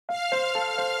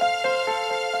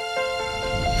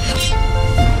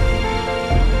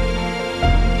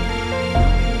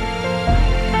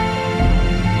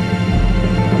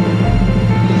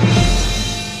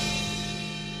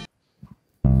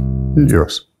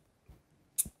Yes.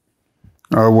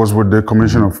 I was with the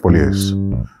Commissioner of Police,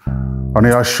 and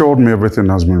he assured me everything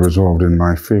has been resolved in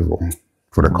my favor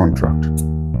for the contract.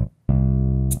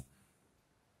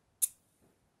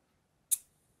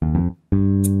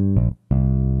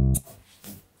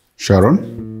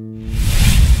 Sharon?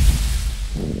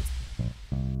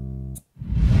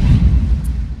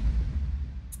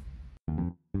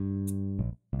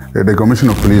 The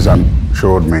Commissioner of Police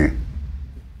assured me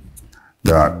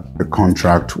that the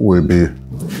contract will be...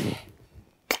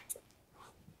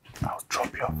 I'll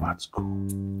drop you off at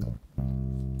school.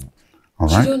 All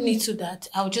right? You don't need to that.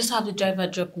 I'll just have the driver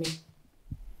drop me.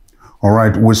 All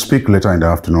right, we'll speak later in the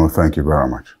afternoon. Thank you very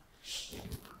much.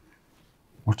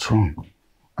 What's wrong?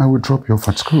 I will drop you off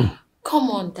at school. Come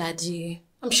on, Daddy.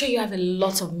 I'm sure you have a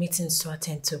lot of meetings to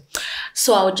attend to.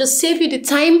 So I'll just save you the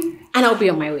time and I'll be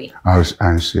on my way. I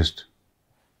insist.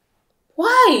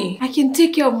 Why? I can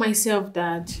take care of myself,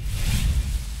 Dad.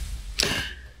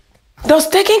 Does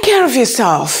taking care of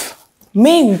yourself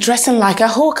mean dressing like a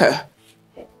hawker?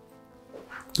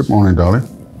 Good morning, darling.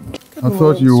 Good morning,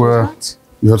 thought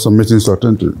you had some meetings to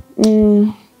attend to.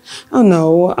 Oh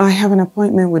no, I have an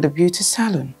appointment with a beauty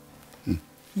salon.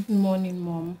 Good morning,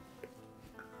 Mom.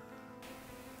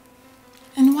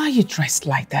 And why are you dressed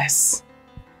like this?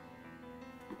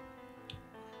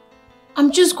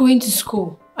 I'm just going to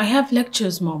school. I have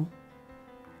lectures, Mom.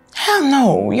 Hell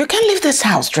no, you can't leave this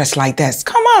house dressed like this.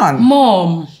 Come on.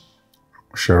 Mom.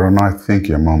 Sharon, I think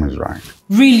your mom is right.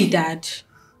 Really, Dad?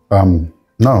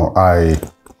 No,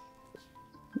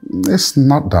 it's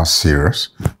not that serious.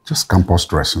 Just campus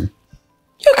dressing.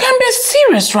 You can't be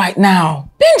serious right now.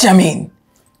 Benjamin,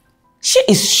 she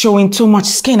is showing too much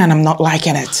skin and I'm not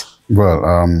liking it. Well,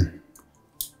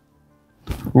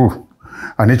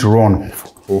 I need to run.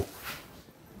 Oh.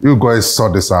 You guys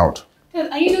sort this out. Dad,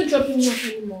 are you not dropping me off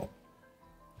anymore?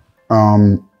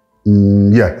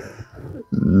 Yeah.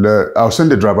 I'll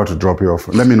send the driver to drop you off.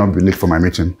 Let me not be late for my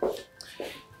meeting.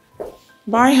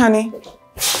 Bye, honey.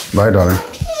 Bye, darling.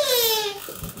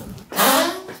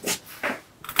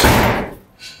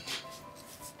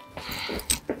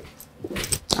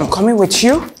 I'm coming with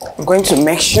you. I'm going to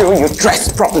make sure you're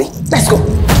dressed properly. Let's go.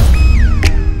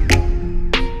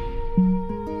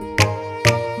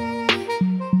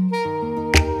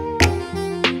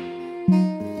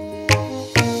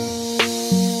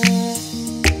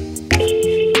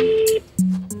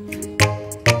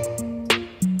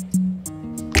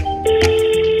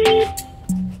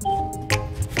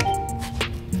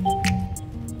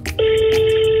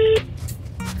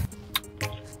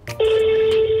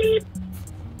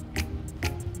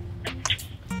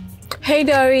 Hey,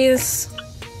 Doris.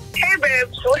 Hey,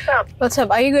 babes. What's up? What's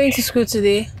up? Are you going to school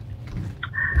today?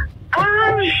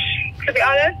 To be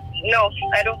honest, no.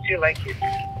 I don't feel like it.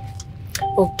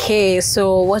 Okay,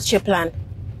 so what's your plan?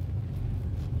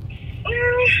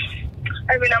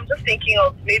 I'm just thinking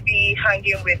of maybe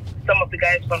hanging with some of the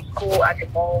guys from school at the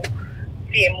mall,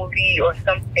 see a movie or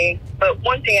something. But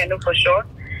one thing I know for sure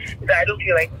is that I don't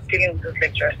feel like dealing with those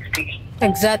lecturers today.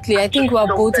 Exactly. I think we're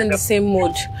both in the same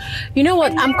mood. You know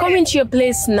what? I'm coming to your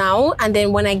place now, and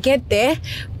then when I get there,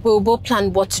 we'll both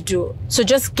plan what to do. So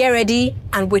just get ready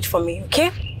and wait for me, okay?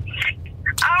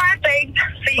 All right, thanks.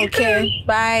 See you soon. Okay,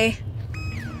 bye.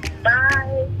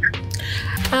 Bye.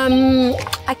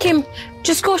 Akim,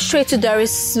 just go straight to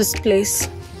Doris's place.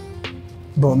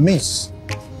 But miss,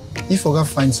 if Oga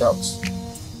finds out.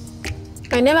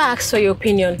 I never asked for your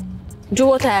opinion. Do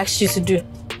what I asked you to do.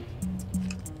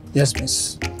 Yes,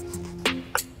 miss.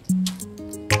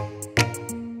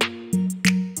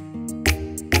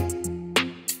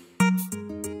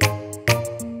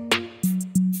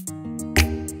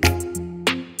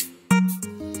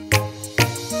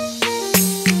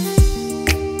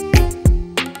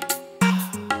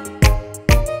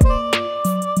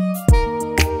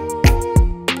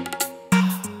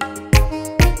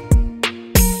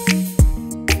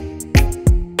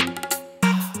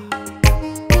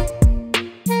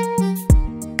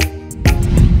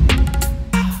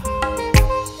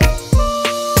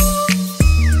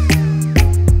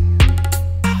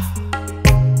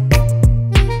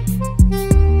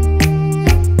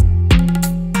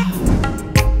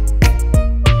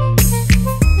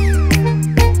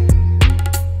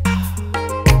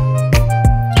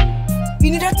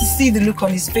 The look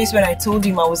on his face when I told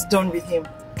him I was done with him.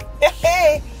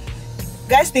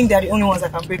 Guys think they're the only ones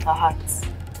that can break our hearts.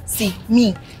 See,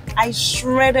 me, I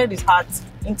shredded his heart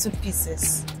into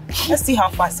pieces. Let's see how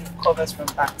fast he recovers from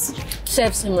that.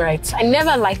 Serves him right. I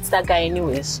never liked that guy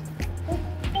anyways.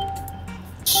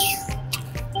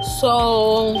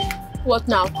 So, what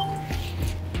now?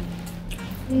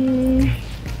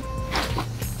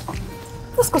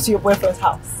 go to your boyfriend's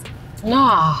house.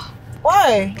 Nah.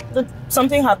 Why? Did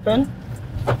something happen?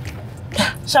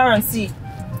 Sharon, see,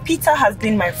 Peter has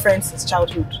been my friend since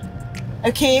childhood.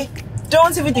 Okay?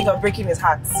 Don't even think of breaking his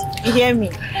heart. You hear me?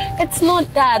 It's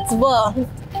not that, but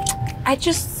I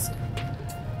just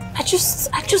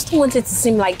want it to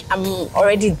seem like I'm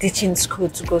already ditching school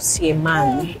to go see a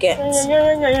man. You get?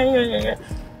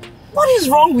 What is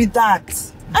wrong with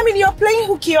that? I mean, you're playing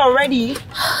hooky already.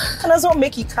 Can as well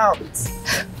make it count.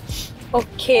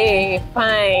 Okay,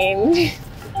 fine.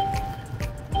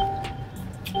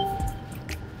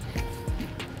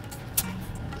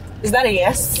 Is that a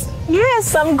yes?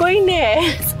 Yes, I'm going there.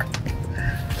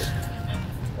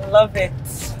 Love it.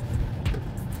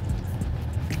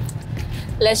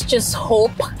 Let's just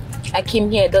hope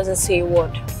Akim here doesn't say a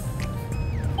word.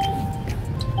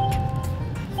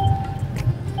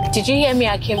 Did you hear me,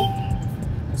 Akim?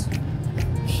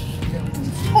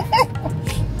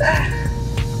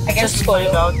 I guess just we'll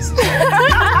find out.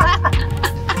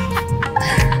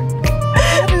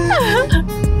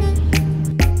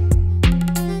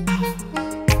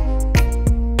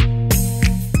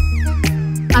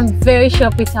 I'm very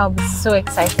sure Peter will be so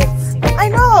excited to see me. I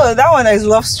know, that one is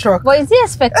love struck. But is he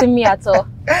expecting me at all?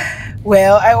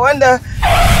 Well, I wonder.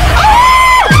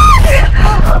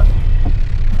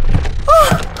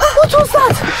 What was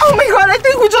that? Oh my god, I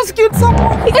think we just killed someone.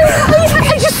 Are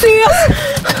you serious?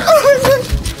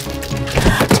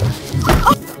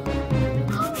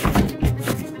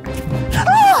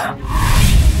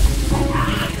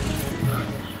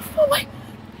 Oh my.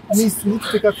 Miss, we need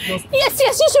to take her to hospital. Yes,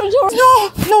 you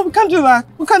should. No, we can't do that.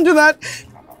 We can't do that.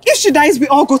 If she dies, we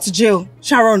all go to jail.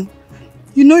 Sharon,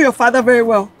 you know your father very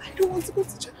well. I don't want to go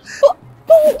to jail.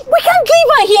 But we can't leave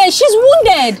her here. She's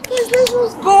wounded. Please, let's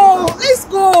just go. Let's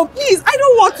go. Please, I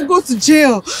don't want to go to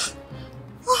jail.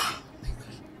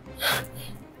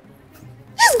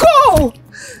 Let's go.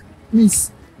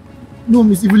 Miss. No,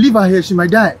 miss, if we leave her here, she might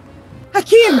die.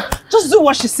 Hakim, just do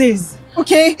what she says,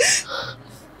 okay?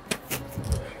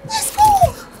 Let's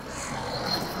go.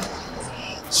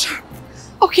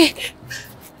 Okay.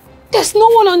 There's no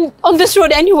one on this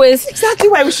road anyways. Exactly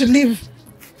why we should leave.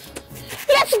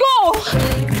 Let's go.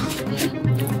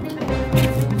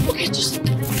 Okay, just...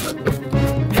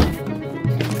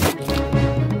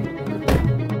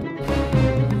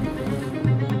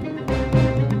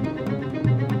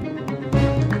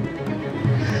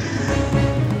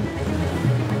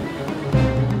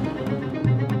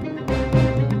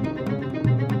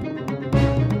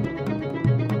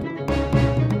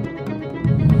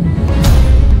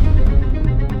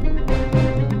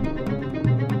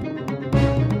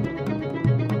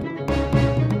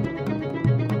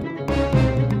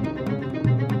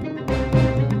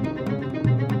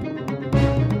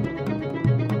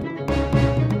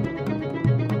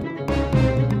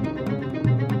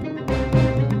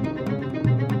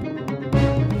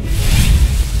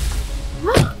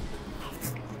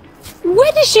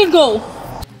 Where did she go?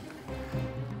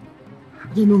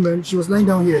 I don't know, man. She was lying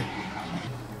down here.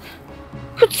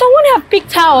 Could someone have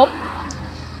picked her up?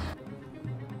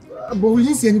 But we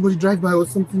didn't see anybody drive by or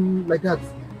something like that.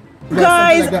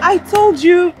 Guys, I told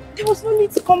you there was no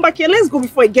need to come back here. Let's go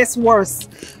before it gets worse.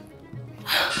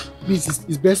 Please,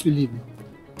 it's best we leave.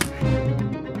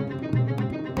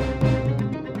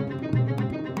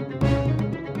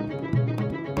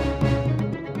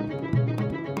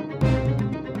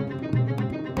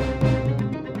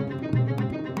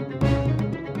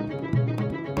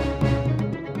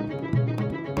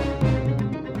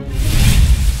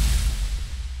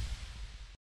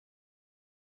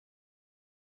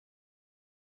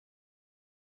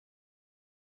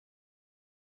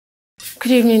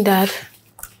 Good evening, Dad.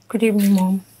 Good evening,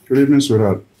 Mom. Good evening,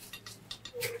 sweetheart.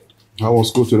 How was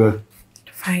school today?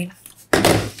 Fine.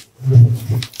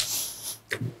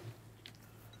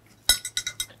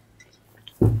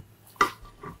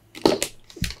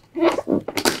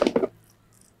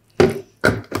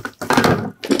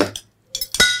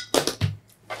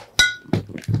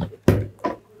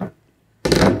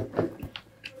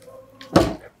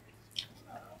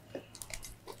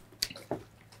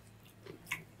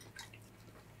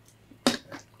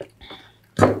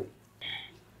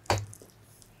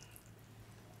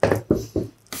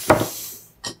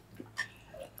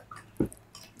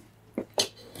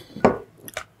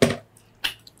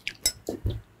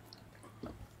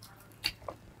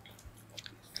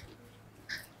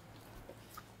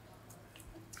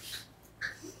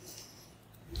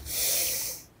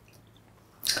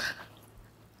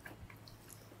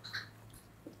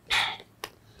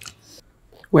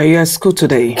 Were you at school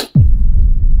today?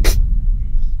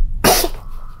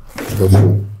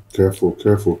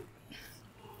 Careful.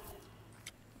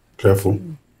 Careful.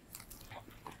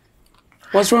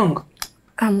 What's wrong?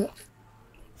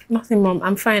 Nothing, Mom.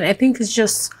 I'm fine. I think it's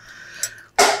just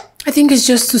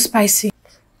too spicy.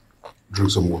 Drink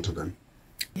some water then.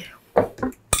 Yeah.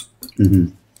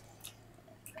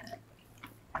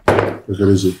 Take it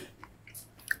easy.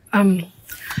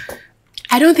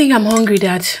 I don't think I'm hungry,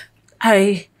 Dad.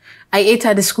 I ate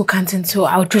at the school canteen, so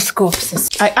I'll just go upstairs.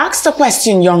 I asked a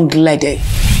question, young lady.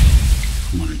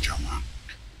 Come on, Jama.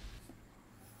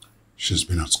 She's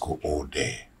been at school all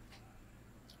day.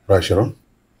 Right, Sharon?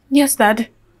 Yes, Dad.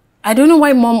 I don't know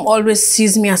why Mom always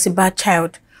sees me as a bad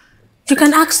child. You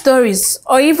can ask Doris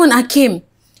or even Akim.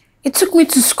 It took me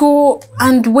to school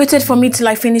and waited for me till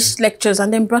I finished lectures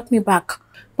and then brought me back.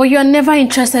 But you are never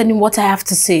interested in what I have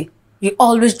to say. You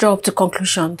always draw up to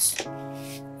conclusions.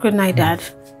 Good night, Dad.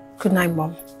 Good night,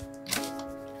 Mom.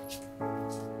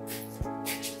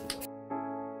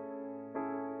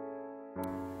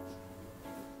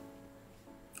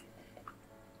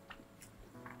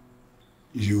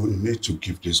 You need to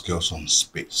give this girl some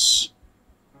space.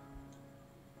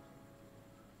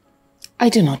 I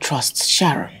do not trust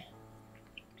Sharon.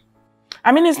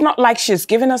 I mean, it's not like she's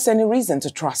given us any reason to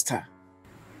trust her.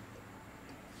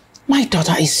 My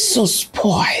daughter is so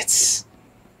spoiled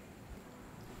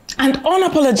and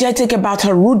unapologetic about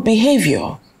her rude behavior.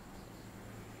 And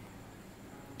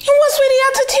what's with the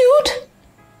attitude?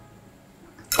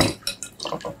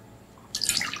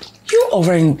 You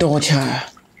overindulge her.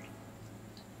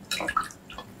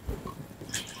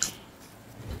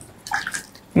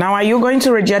 Now, are you going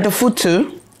to reject the food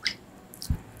too?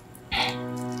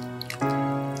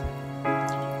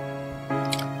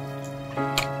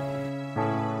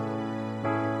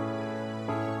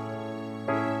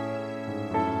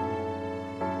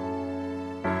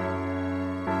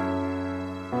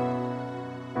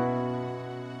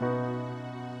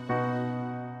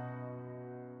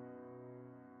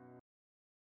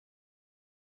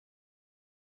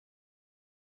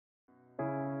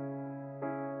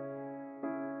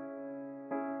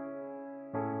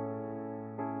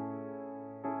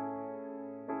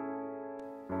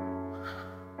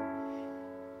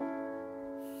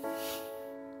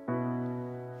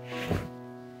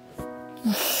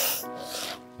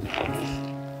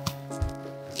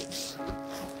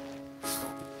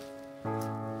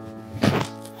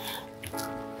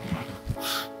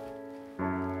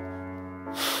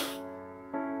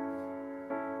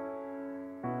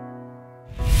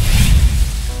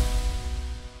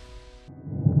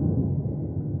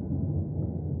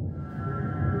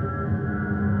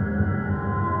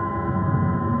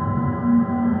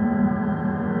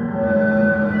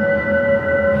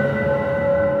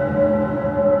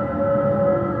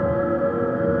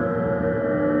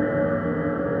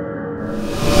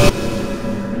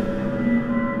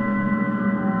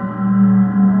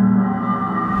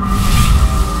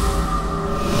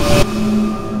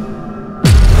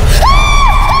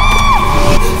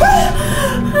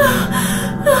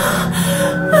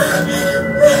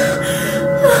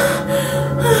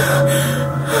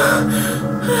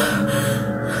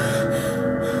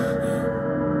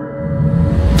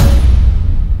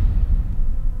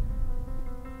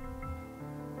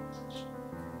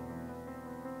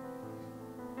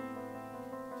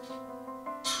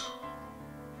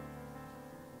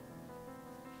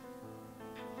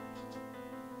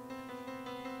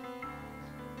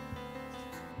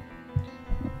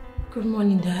 Good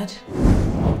morning, Dad.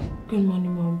 Good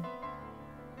morning, Mom.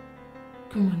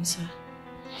 Good morning, sir.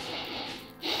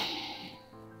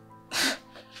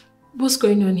 What's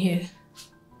going on here?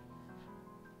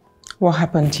 What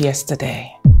happened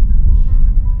yesterday?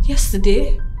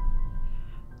 Yesterday?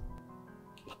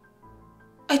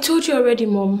 I told you already,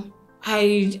 Mom.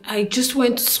 I just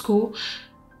went to school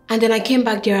and then I came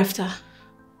back thereafter.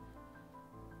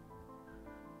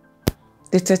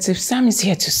 Detective Sam is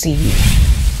here to see you.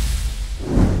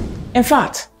 In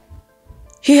fact,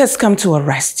 he has come to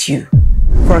arrest you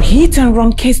for a hit and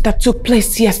run case that took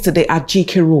place yesterday at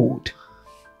GK Road.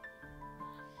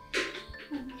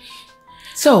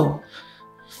 So,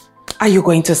 are you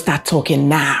going to start talking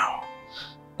now?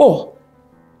 Or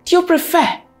do you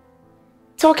prefer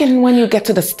talking when you get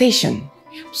to the station?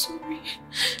 I'm sorry.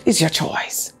 It's your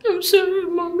choice. I'm sorry,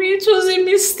 Mommy. It was a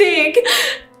mistake.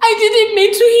 I didn't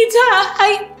mean to hit her.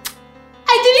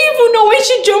 I didn't even know when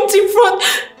she jumped in front.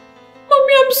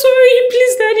 Mommy, I'm sorry.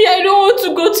 Please, Daddy, I don't want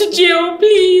to go to jail,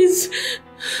 please.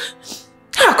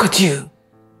 How could you?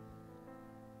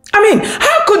 I mean,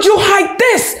 how could you hide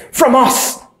this from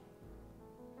us? I'm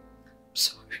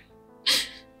sorry.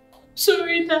 I'm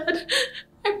sorry, Dad.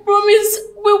 I promise.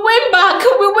 We went back for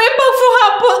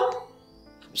her, but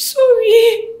I'm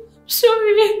sorry. I'm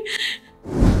sorry.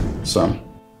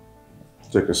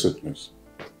 Take a seat, please.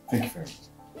 Thank you very much.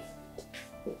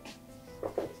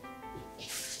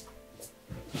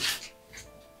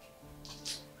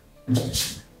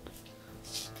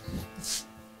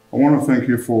 I want to thank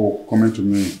you for coming to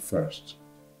me first.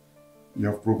 You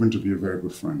have proven to be a very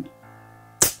good friend.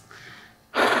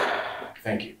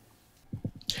 Thank you.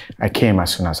 I came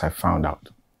as soon as I found out.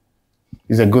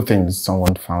 It's a good thing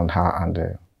someone found her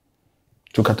and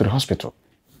took her to the hospital.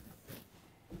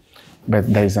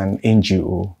 But there is an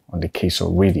NGO on the case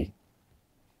already.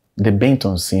 They're bent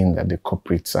on seeing that the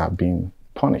culprits are being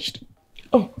punished.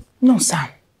 Oh, no, Sam.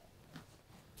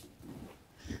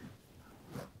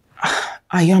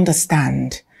 I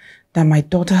understand that my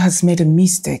daughter has made a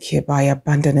mistake here by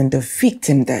abandoning the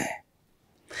victim there.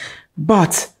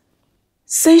 But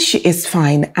since she is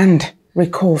fine and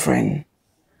recovering,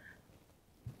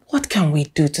 what can we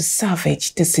do to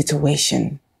salvage the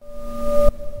situation?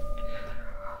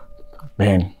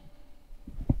 Ben,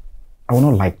 I will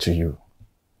not lie to you.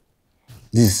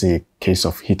 This is a case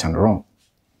of hit and run,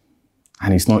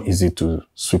 and it's not easy to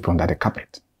sweep under the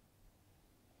carpet.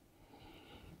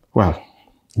 Well,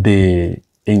 the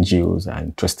NGOs are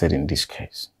interested in this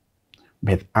case,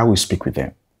 but I will speak with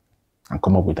them and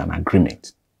come up with an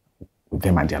agreement with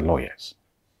them and their lawyers.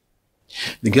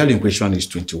 The girl in question is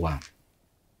 21,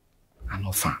 an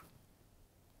orphan.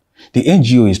 The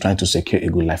NGO is trying to secure a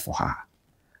good life for her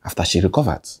after she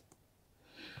recovers.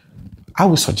 I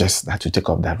would suggest that you take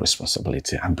up that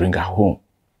responsibility and bring her home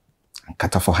and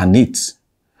cater for her needs,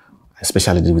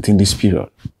 especially within this period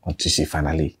until she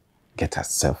finally gets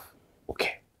herself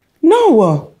okay.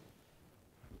 No.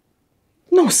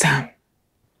 No, Sam.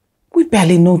 We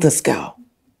barely know this girl.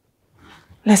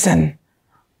 Listen,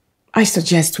 I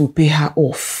suggest we pay her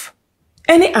off.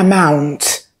 Any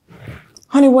amount.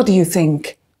 Honey, what do you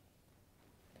think?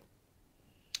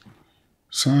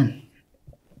 Sam,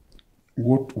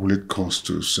 what will it cost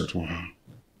to settle her?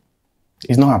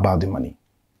 It's not about the money.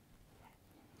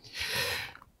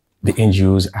 The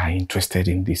NGOs are interested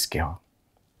in this girl.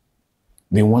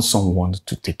 They want someone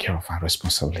to take care of her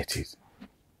responsibilities.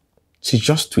 She's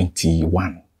just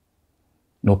 21.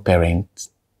 No parent,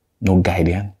 no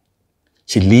guardian.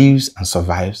 She lives and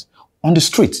survives on the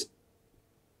street.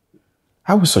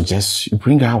 I would suggest you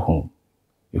bring her home.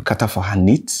 You cater for her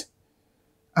needs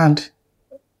and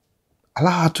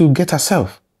allow her to get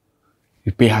herself.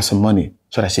 You pay her some money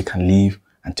so that she can live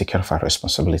and take care of her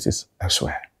responsibilities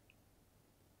elsewhere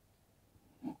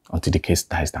until the case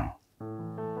dies down.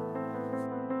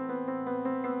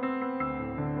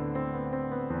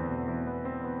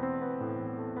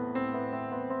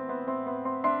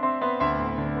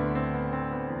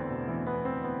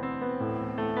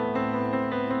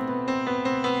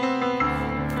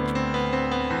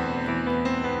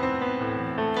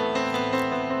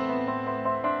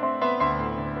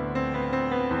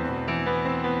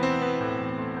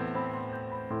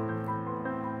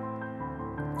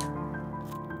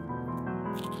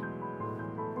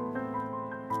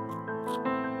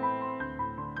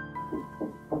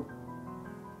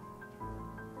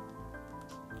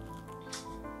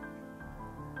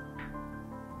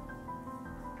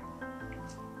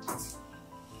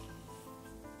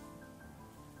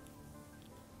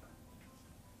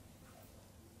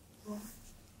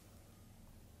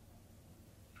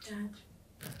 Dad,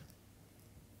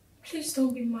 please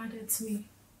don't be mad at me.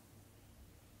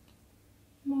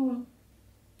 Mom,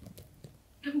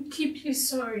 I'm deeply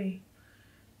sorry.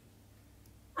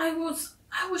 I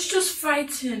was just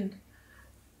frightened.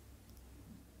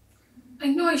 I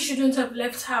know I shouldn't have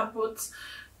left her, but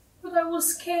I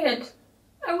was scared.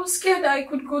 I was scared that I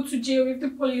could go to jail if the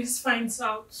police finds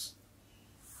out.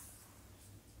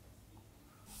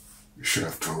 You should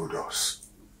have told us.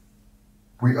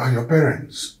 We are your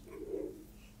parents.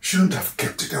 Shouldn't have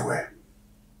kept it away.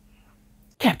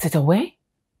 Kept it away?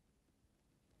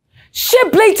 She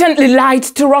blatantly lied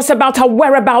to us about her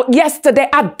whereabouts yesterday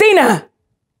at dinner.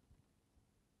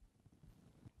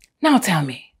 Now tell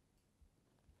me,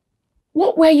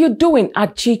 what were you doing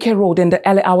at GK Road in the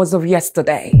early hours of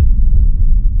yesterday?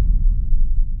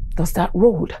 Does that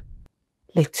road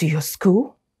lead to your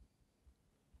school?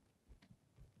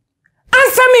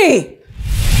 Answer me!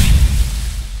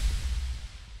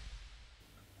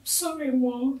 Sorry,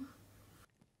 Mom.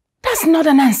 That's not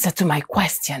an answer to my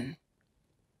question.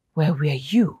 Where were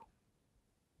you?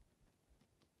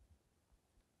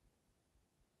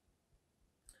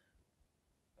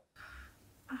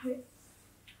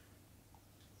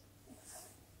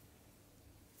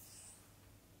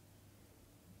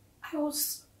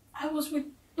 I was with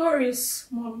Doris,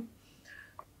 Mom.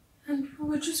 And we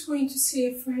were just going to see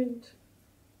a friend.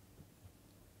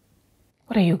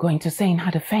 What are you going to say in her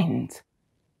defense?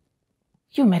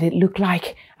 You made it look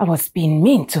like I was being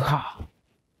mean to her.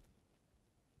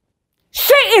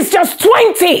 She is just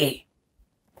 20!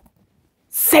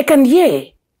 Second year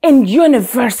in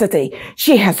university.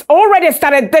 She has already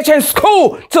started ditching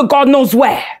school to God knows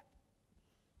where.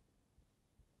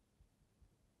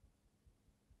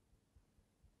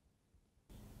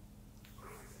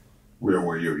 Where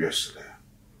were you yesterday?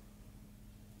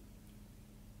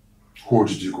 Who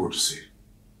did you go to see?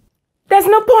 There's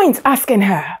no point asking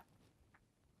her.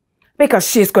 Because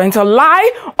she's going to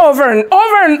lie over and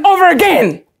over and over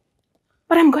again.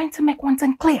 But I'm going to make one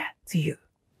thing clear to you.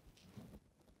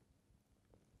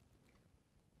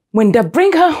 When they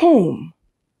bring her home,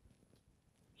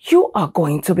 you are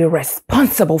going to be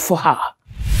responsible for her.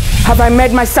 Have I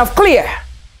made myself clear?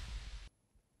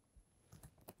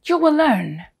 You will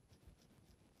learn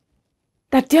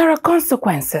that there are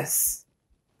consequences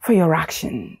for your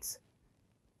actions.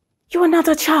 You are not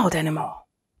a child anymore.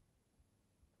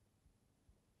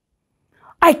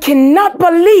 I cannot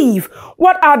believe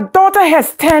what our daughter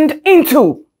has turned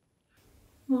into.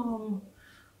 Mom,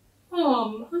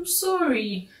 I'm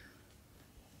sorry.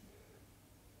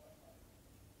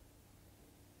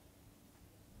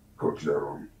 Go to their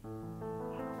room.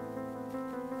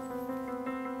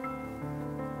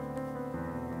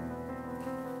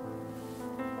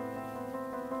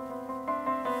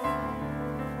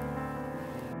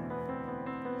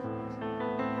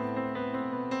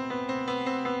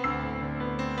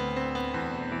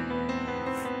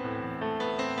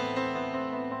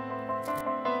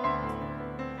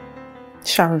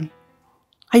 Sharon,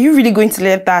 are you really going to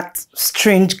let that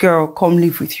strange girl come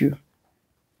live with you?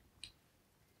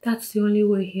 That's the only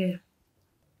way here.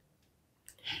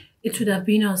 It would have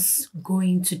been us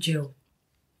going to jail.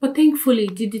 But thankfully,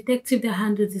 the detective that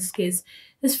handled this case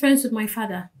is friends with my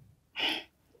father.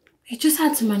 He just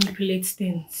had to manipulate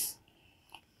things.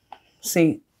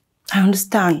 See, I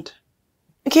understand.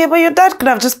 Okay, but your dad could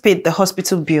have just paid the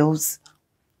hospital bills.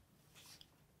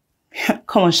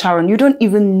 Come on, Sharon, you don't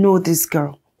even know this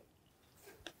girl.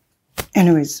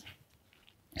 Anyways,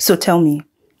 so tell me,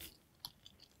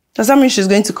 does that mean she's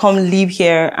going to come live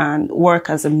here and work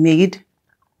as a maid?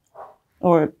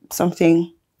 Or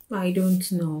something? I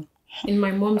don't know. In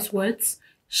my mom's words,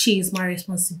 she is my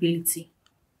responsibility.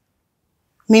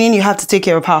 Meaning you have to take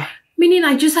care of her? Meaning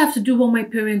I just have to do what my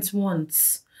parents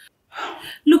want.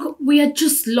 Look, we are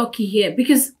just lucky here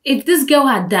because if this girl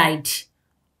had died,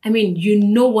 I mean, you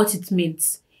know what it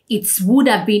means. It would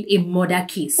have been a murder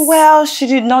case. Well, she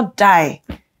did not die.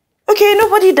 Okay,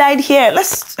 nobody died here.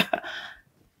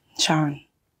 Sharon,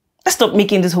 let's stop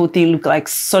making this whole thing look like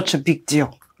such a big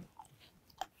deal.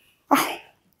 Oh.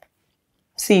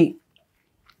 See,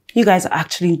 you guys are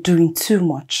actually doing too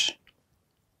much.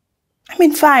 I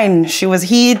mean, fine, she was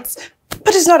hit,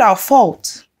 but it's not our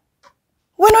fault.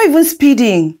 We're not even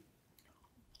speeding.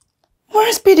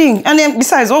 We're speeding. And then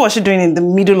besides, what was she doing in the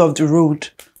middle of the road?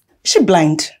 Is she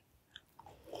blind?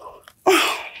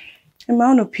 In my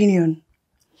own opinion,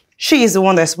 she is the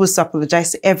one that's supposed to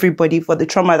apologize to everybody for the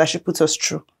trauma that she put us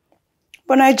through.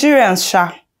 But Nigerians,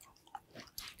 Sha,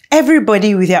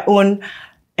 everybody with their own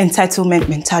entitlement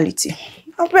mentality.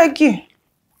 I beg you.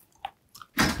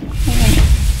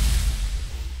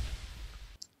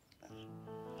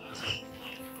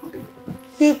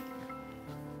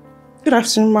 Good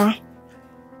afternoon, ma.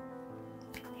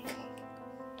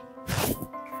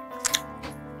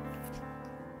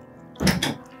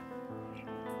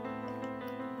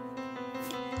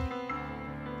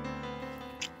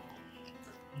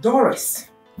 Doris.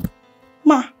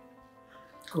 Ma.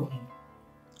 Go home.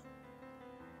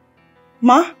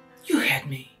 Ma? You heard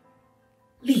me.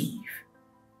 Leave.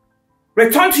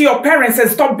 Return to your parents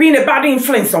and stop being a bad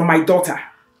influence on my daughter.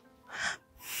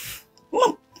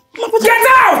 Ma, get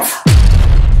out!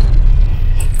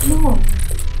 No.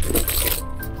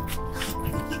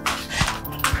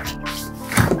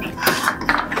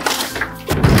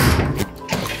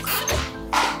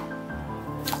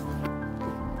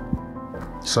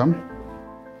 Sam,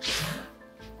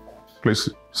 please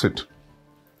sit.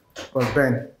 Well,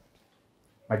 Ben,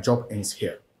 my job ends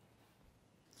here.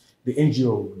 The NGO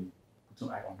will put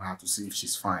an eye on her to see if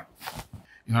she's fine.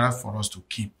 In order for us to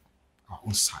keep our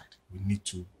own side, we need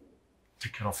to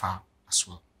take care of her as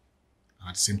well. And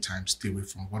at the same time, stay away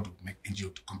from what would make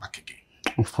NGO to come back again.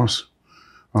 Of course.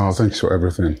 Thanks for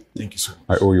everything. Thank you so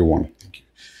much. I owe you one. Thank you.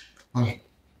 Well, I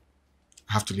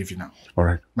have to leave you now. All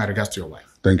right. My regards to your wife.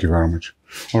 Thank you very much.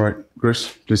 All right,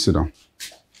 Grace, please sit down.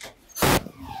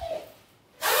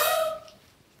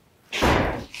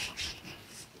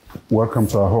 Welcome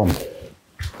to our home.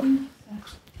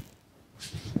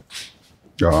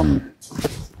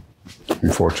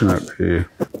 Unfortunately,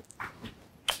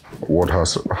 what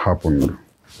has happened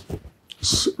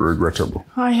is regrettable.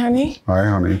 Hi, honey. Hi,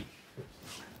 honey.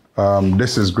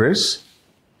 This is Grace.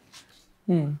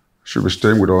 She'll be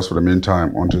staying with us for the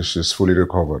meantime until she's fully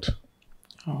recovered.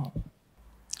 Oh.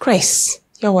 Grace,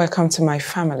 you're welcome to my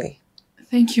family.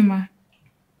 Thank you, ma.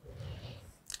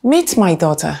 Meet my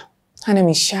daughter. Her name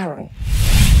is Sharon.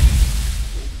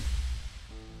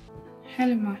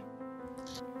 Hello, ma.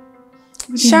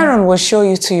 Sharon will show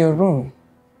you to your room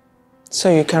so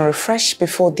you can refresh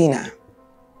before dinner.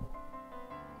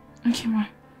 Okay, ma.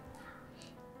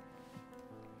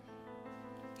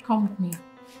 Come with me.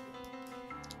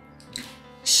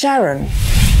 Sharon,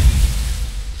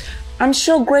 I'm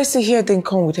sure Gracie here didn't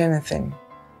come with anything.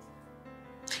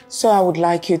 So I would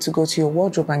like you to go to your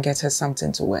wardrobe and get her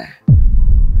something to wear.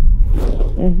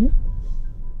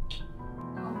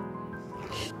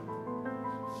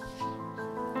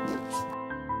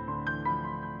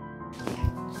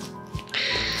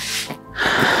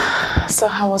 So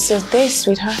how was your day,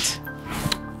 sweetheart?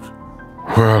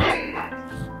 Well,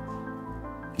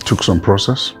 it took some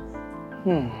process.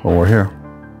 But we're here.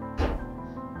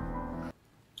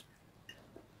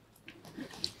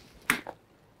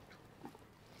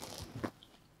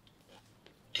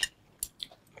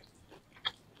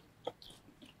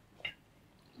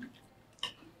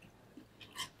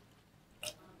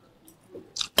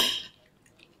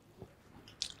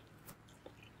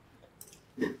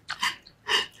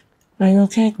 Are you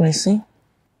okay, Gracie?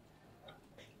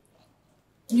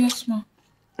 Yes, ma.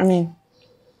 I mean,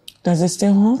 does it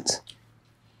still hurt?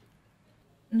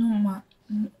 No, ma.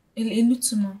 A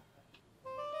little, ma.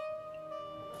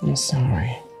 I'm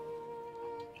sorry.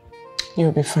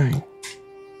 You'll be fine.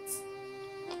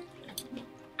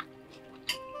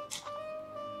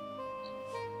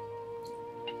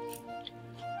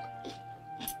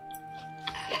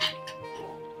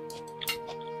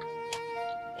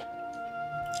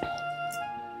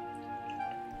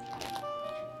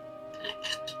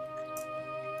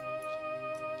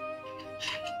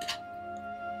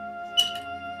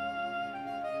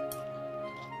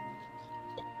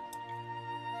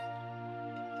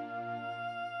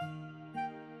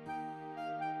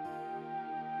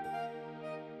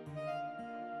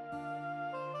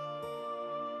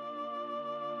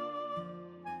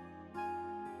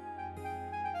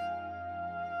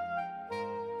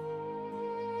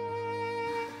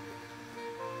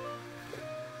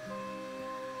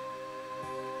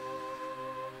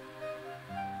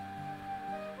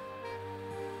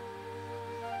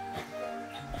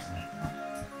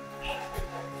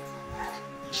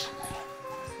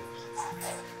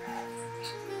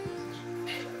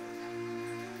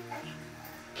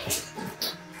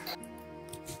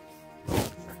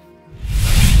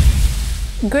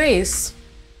 Grace.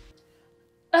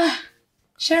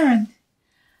 Sharon,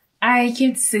 I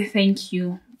came to say thank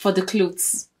you for the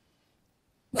clothes.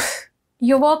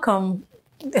 You're welcome.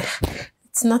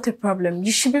 It's not a problem.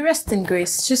 You should be resting,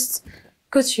 Grace. Just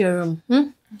go to your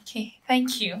room. Okay,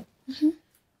 thank you.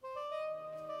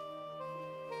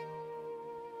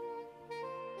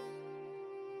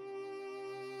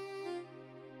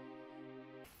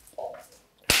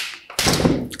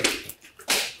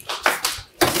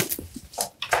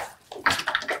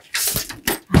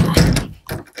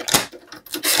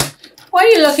 Why are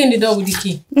you locking the door with the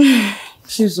key?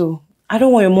 Shizu, I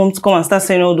don't want your mom to come and start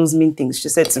saying all those mean things she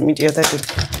said to me the other day.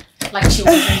 Like she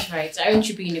wasn't right. Aren't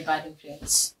you being a bad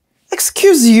influence?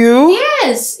 Excuse you?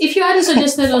 Yes. If you hadn't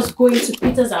suggested us going to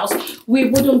Peter's house, we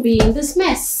wouldn't be in this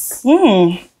mess.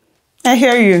 I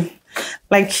hear you.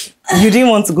 Like, you didn't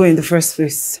want to go in the first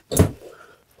place.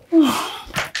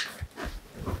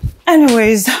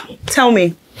 Anyways, tell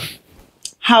me,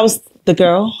 how's the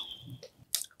girl?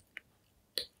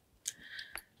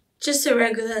 Just a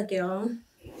regular girl.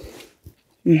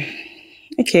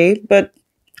 Okay, but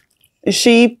is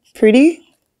she pretty?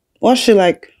 What's she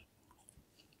like?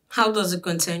 How does it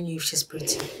concern you if she's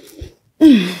pretty?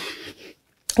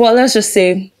 Well, let's just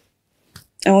say,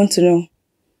 I want to know.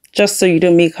 Just so you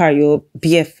don't make her your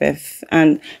BFF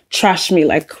and trash me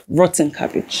like rotten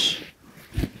cabbage.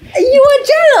 You are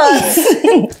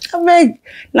jealous! I beg.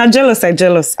 Now jealous, I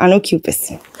jealous. I no cute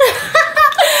person.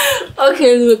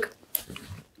 Okay, look.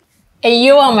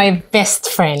 You are my best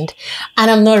friend,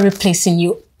 and I'm not replacing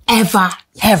you ever,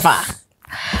 ever.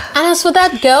 And as for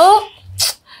that girl,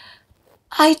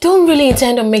 I don't really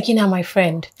intend on making her my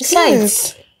friend.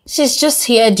 Besides, she's just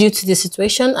here due to the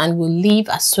situation and will leave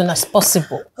as soon as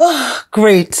possible. Oh,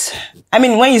 great. I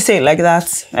mean, when you say it like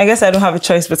that, I guess I don't have a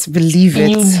choice but to believe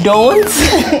it. You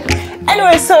don't?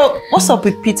 Anyway, so what's up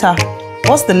with Peter?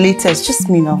 What's the latest? Just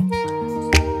me now.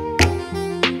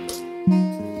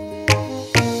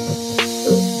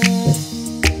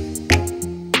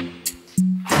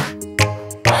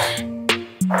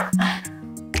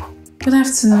 Good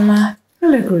afternoon, ma.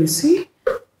 Hello, Gracie.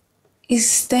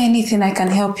 Is there anything I can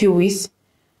help you with?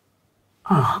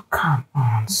 Oh, come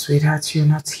on, sweetheart. You're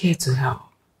not here to help.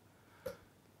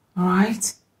 All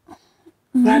right?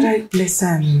 Rather,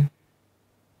 listen.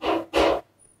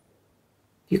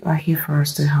 You are here for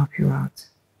us to help you out.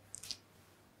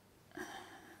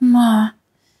 Ma,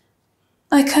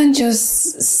 I can't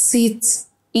just sit,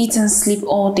 eat and sleep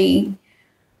all day.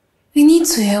 I need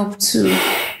to help too.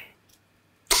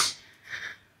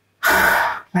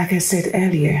 Like I said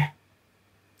earlier,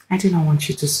 I do not want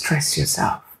you to stress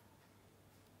yourself.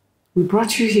 We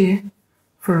brought you here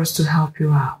for us to help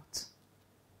you out.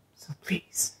 So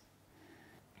please.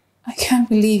 I can't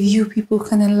believe you people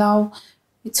can allow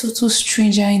a total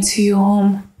stranger into your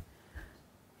home.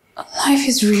 Life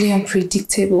is really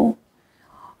unpredictable.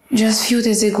 Just a few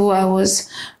days ago, I was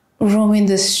roaming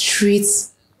the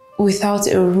streets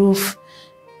without a roof.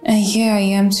 And here I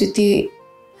am today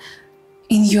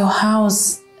in your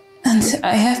house. And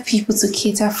I have people to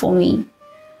cater for me.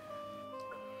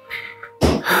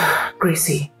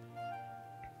 Gracie,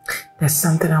 there's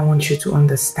something I want you to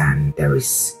understand. There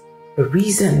is a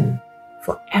reason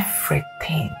for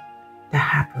everything that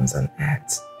happens on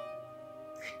earth.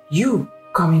 You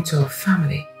coming to our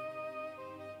family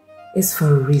is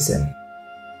for a reason.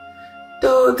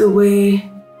 Though the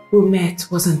way we met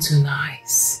wasn't too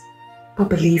nice, but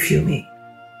believe you me,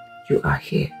 you are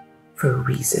here for a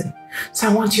reason. So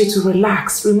I want you to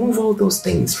relax, remove all those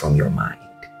things from your mind.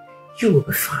 You will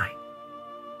be fine.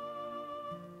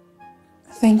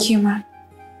 Thank you, ma.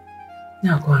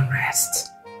 Now go and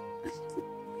rest.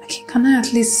 Okay, can I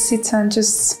at least sit and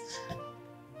just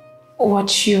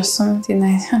watch you or something?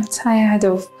 I'm tired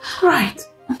of... Right.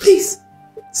 Please,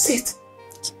 sit.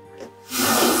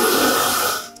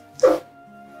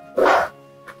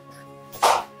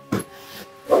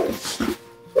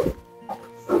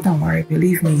 Don't worry,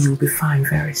 believe me, you'll be fine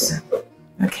very soon.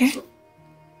 Okay?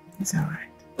 It's all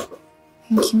right.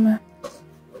 Thank you, ma.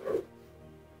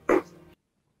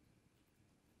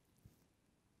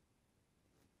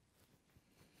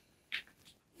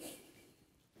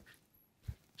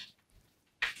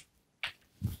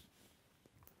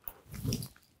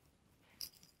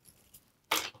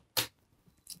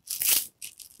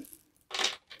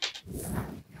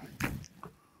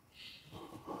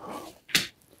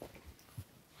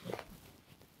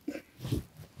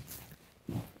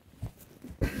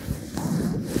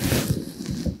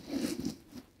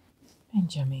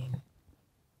 Benjamin,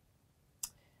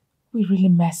 we really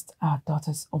messed our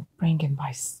daughter's upbringing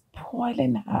by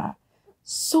spoiling her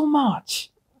so much.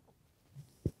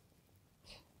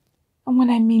 And when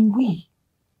I mean we,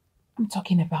 I'm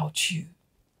talking about you.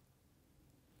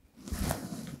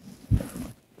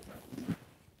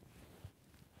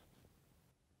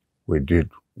 We did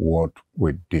what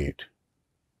we did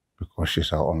because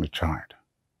she's our only child.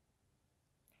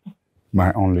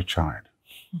 My only child.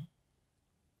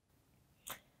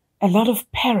 A lot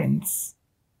of parents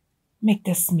make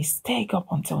this mistake up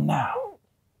until now.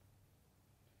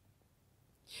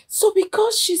 So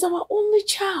because she's our only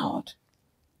child,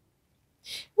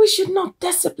 we should not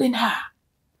discipline her.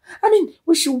 I mean,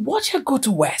 we should watch her go to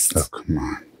West. Oh, come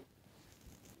on.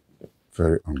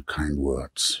 Very unkind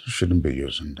words. You shouldn't be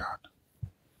using that.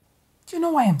 Do you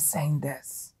know why I'm saying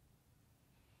this?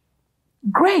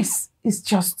 Grace is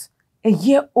just a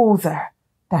year older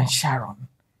than Sharon,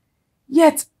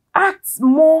 yet acts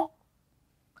more,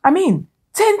 10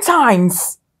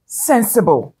 times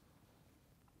sensible.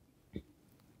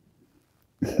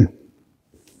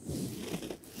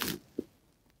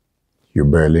 You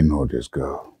barely know this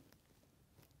girl.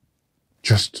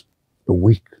 Just a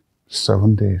week,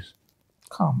 7 days.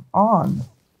 Come on.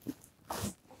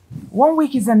 1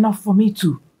 week is enough for me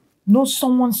to know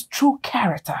someone's true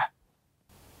character.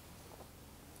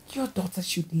 Your daughter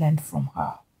should learn from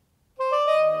her.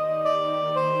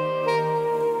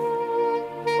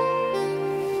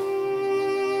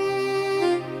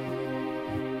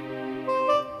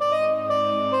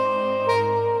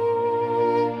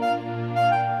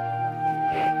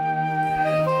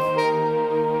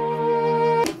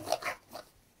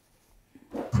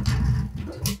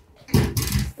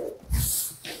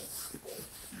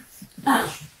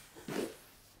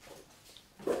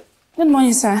 Good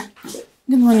morning, sir.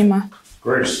 Good morning, ma.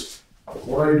 Grace,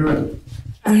 what are you doing?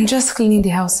 I'm just cleaning the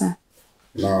house, sir.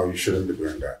 No, you shouldn't be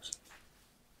doing that.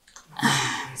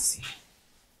 See,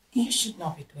 you should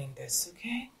not be doing this,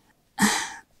 okay?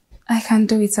 I can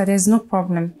do it, sir. There's no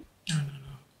problem. No.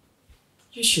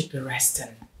 You should be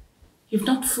resting. You've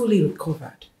not fully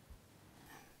recovered.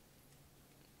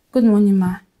 Good morning,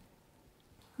 Ma.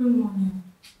 Good morning.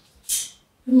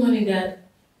 Good morning, Dad.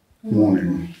 Good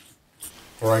morning.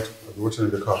 All right, I'll be waiting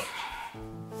in the car.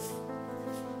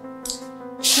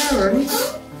 Sharon?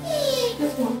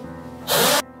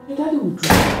 Your daddy will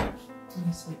drive.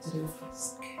 Let's wait to the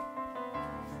office. Okay.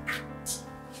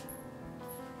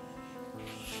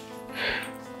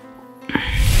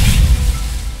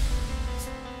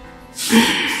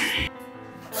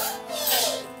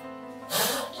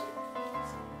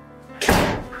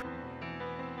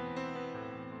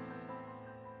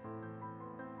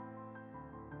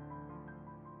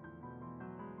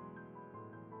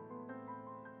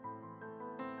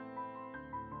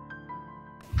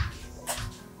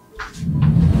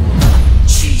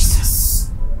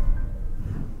 Jesus!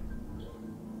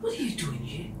 What are you doing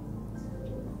here?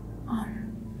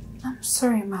 I'm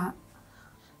sorry, Ma.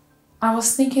 I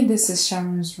was thinking this is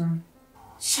Sharon's room.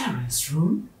 Sharon's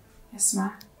room? Yes,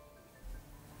 Ma.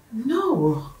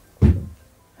 No.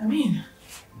 I mean,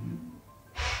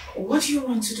 what do you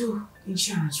want to do in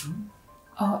Sharon's room?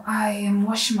 Oh, I am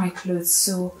washing my clothes,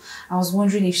 so I was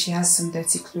wondering if she has some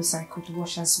dirty clothes I could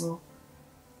wash as well.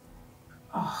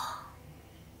 Oh,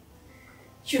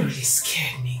 you really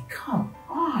scared me. Come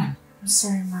on. I'm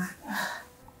sorry, Ma.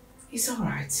 It's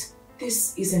alright.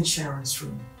 This isn't Sharon's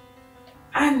room.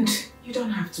 And you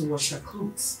don't have to wash your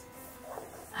clothes.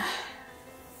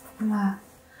 Ma,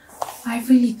 I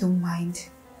really don't mind.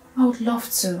 I would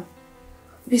love to.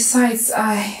 Besides,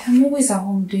 I am always at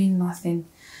home doing nothing.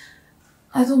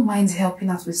 I don't mind helping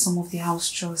out with some of the house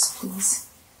chores, please.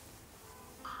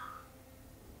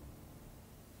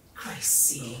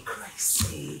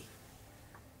 Gracie.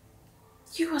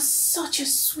 You are such a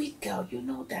sweet girl, you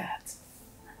know that.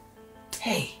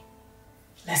 Hey,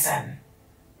 listen.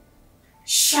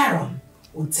 Sharon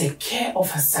will take care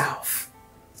of herself.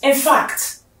 In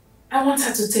fact, I want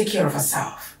her to take care of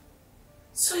herself.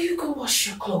 So you go wash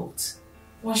your clothes.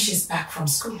 Once she's back from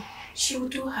school, she will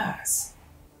do hers.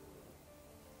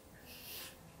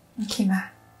 Okay, Ma.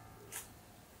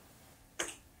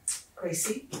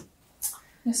 Gracie?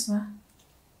 Yes, Ma.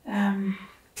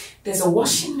 There's a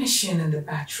washing machine in the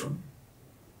bathroom.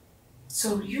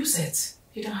 So use it.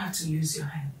 You don't have to use your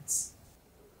hands.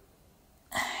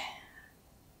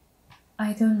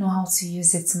 I don't know how to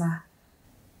use it, Ma.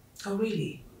 Oh,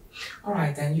 really?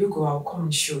 Alright, then you go. I'll come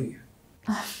and show you.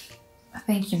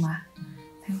 Thank you, Ma.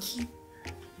 Thank you.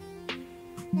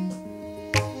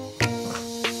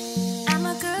 I'm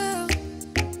a girl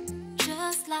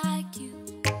just like you.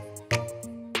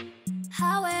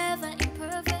 However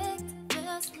imperfect,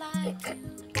 just like you.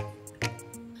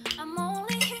 I'm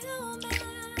only human,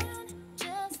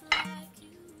 just like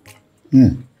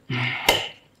you.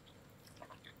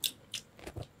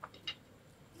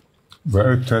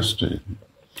 Very tasty,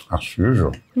 as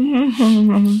usual.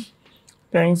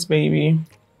 Thanks, baby.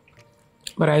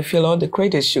 But I feel all the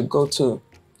credit should go to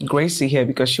Gracie here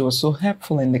because she was so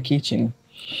helpful in the kitchen.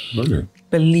 Really?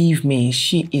 Believe me,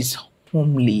 she is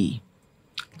homely,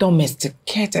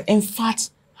 domesticated. In fact,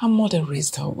 her mother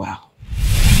raised her well.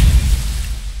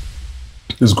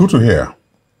 It's good to hear.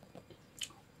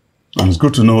 And it's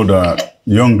good to know that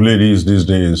young ladies these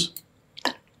days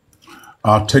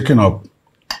are taking up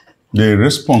the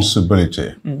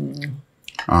responsibility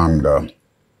and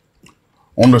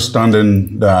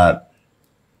understanding that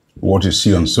what you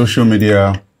see on social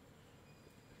media,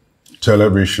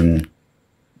 television,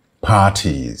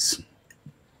 parties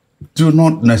do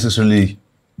not necessarily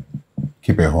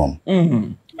keep a home.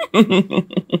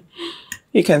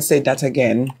 You can say that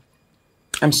again.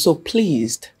 I'm so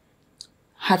pleased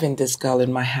having this girl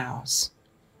in my house.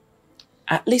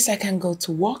 At least I can go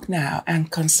to work now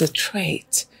and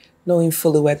concentrate, knowing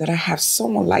fully well that I have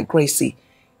someone like Gracie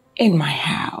in my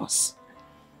house.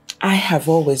 I have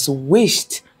always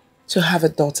wished to have a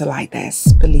daughter like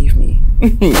this, believe me.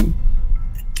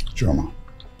 Joma,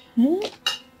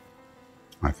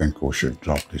 I think we should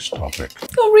drop this topic.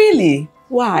 Oh, really?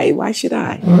 Why? Why should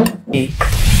I?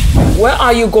 Where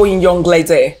are you going, young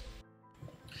lady?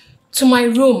 To my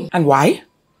room. And why?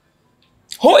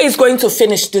 Who is going to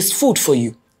finish this food for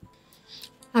you?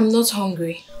 I'm not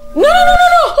hungry. No,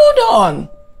 hold on.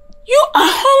 You are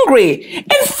hungry.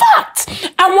 In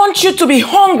fact, I want you to be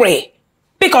hungry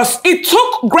because it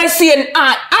took Gracie and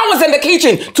I hours in the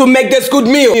kitchen to make this good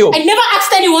meal. I never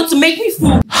asked anyone to make me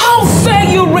food. How dare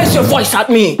you raise your voice at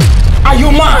me? Are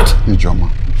you mad? Hey, Joma,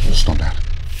 stop that.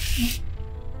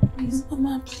 Please,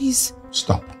 Mama, please.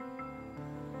 Stop.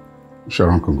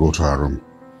 Sharon can go to her room.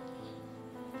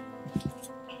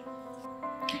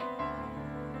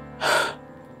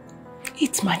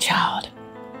 Yes, my child.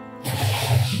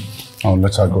 I'll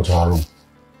let her go to her room.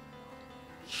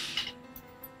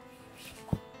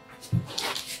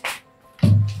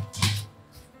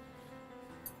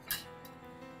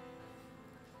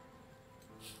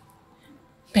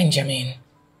 Benjamin,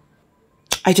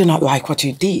 I do not like what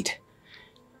you did.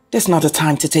 There's not a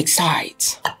time to take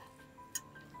sides.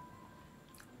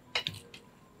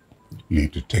 You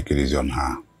need to take it easy on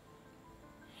her.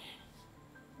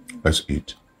 Let's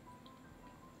eat.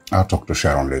 I'll talk to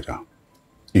Sharon later.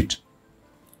 Eat.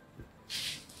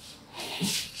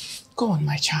 Go on,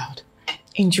 my child.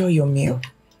 Enjoy your meal.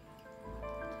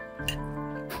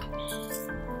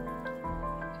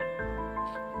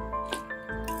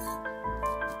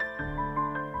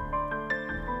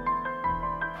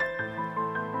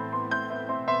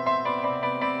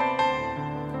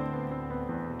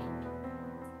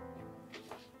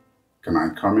 Can I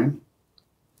come in?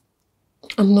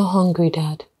 I'm not hungry,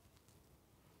 Dad.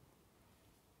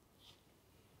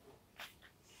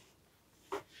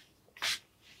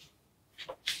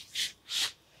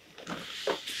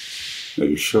 Are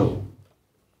you sure?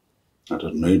 I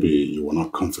thought maybe you were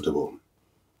not comfortable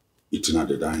eating at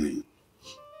the dining.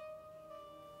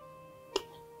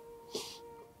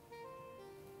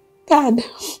 Dad.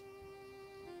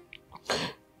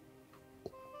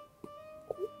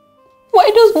 Why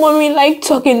does Mommy like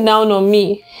talking down on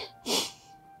me?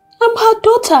 I'm her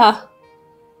daughter.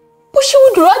 But she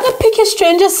would rather pick a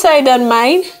stranger's side than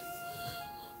mine.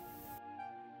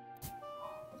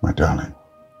 My darling,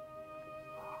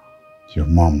 your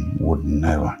mom would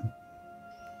never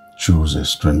choose a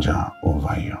stranger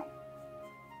over you.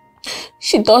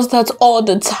 She does that all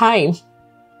the time.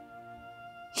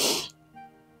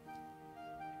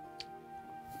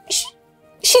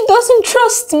 She doesn't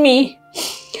trust me.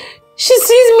 She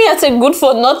sees me as a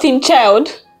good-for-nothing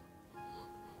child.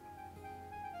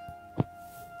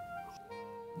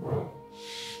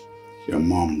 Your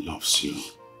mom loves you.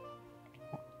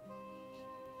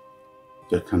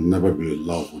 There can never be a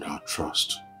love without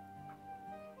trust.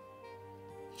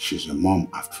 She's your mom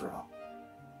after all.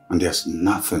 And there's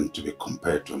nothing to be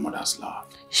compared to a mother's love.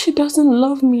 She doesn't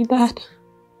love me, Dad.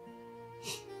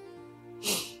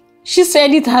 She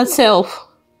said it herself.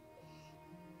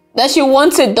 That she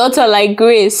wants a daughter like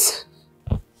Grace.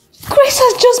 Grace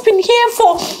has just been here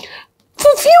for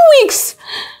a few weeks.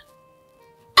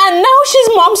 And now she's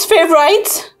Mom's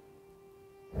favorite.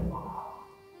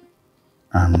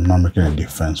 I'm not making a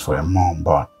defense for your mom,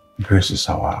 but Grace is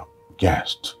our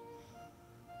guest.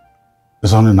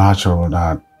 It's only natural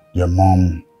that your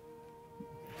mom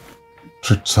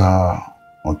treats her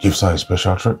or gives her a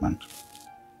special treatment.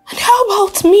 And how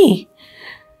about me?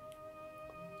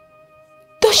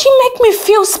 Does she make me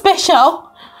feel special?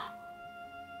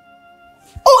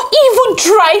 Or even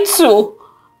try to?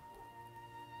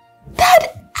 Dad,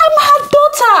 I'm her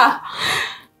daughter.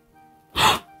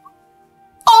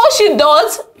 All she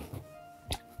does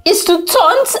is to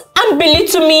taunt and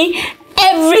belittle me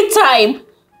every time.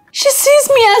 She sees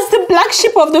me as the black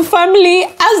sheep of the family,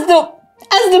 as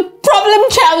the problem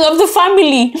child of the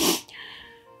family.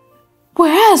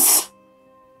 Whereas,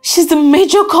 she's the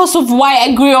major cause of why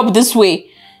I grew up this way.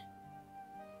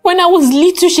 When I was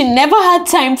little, she never had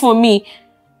time for me.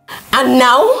 And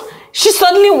now, she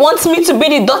suddenly wants me to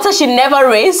be the daughter she never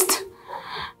raised.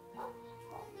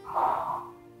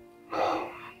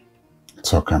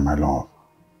 It's okay, my love.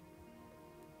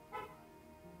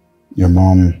 Your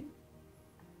mom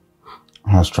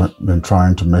has been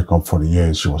trying to make up for the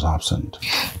years she was absent.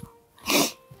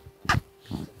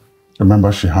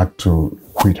 Remember, she had to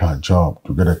quit her job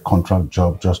to get a contract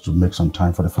job just to make some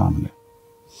time for the family.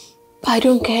 I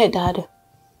don't care, Dad.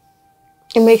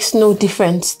 It makes no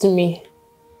difference to me.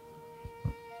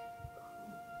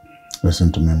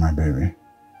 Listen to me, my baby.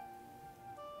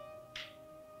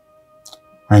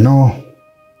 I know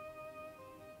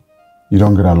you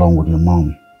don't get along with your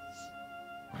mom,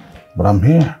 but I'm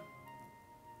here.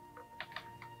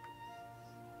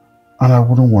 And I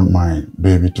wouldn't want my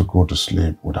baby to go to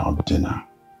sleep without dinner.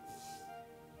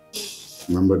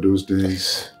 Remember those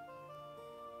days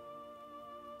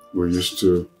we used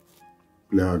to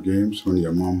play our games when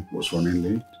your mom was running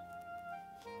late?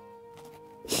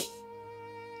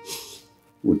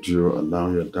 Would you allow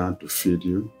your dad to feed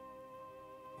you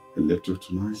a little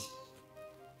tonight?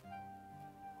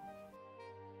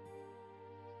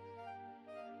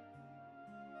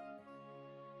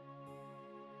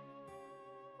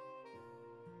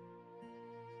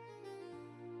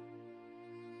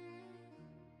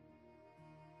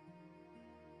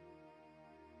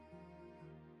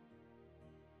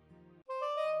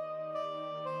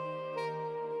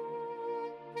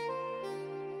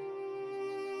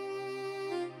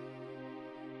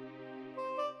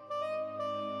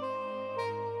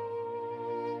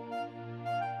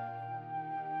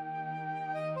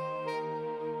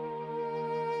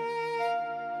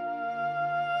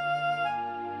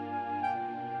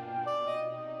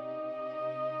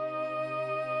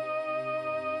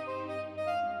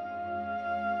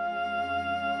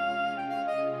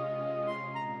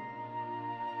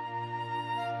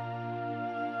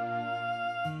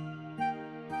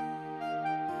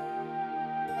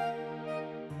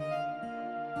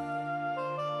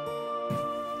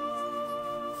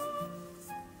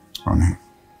 Honey,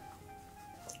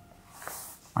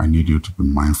 I need you to be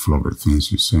mindful of the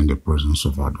things you say in the presence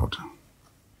of our daughter.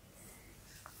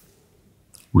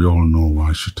 We all know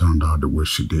why she turned out the way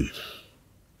she did.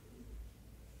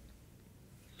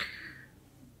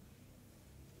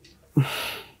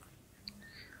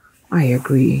 I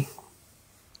agree.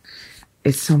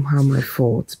 It's somehow my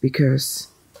fault because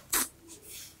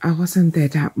I wasn't there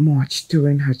that much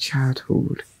during her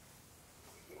childhood.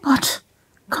 But,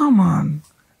 come on,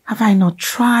 have I not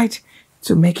tried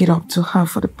to make it up to her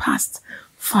for the past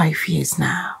 5 years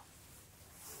now?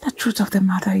 The truth of the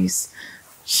matter is,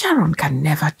 Sharon can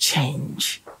never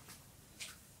change.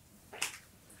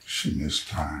 She needs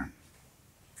time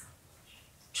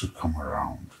to come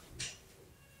around.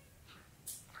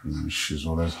 And she's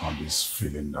always had this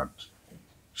feeling that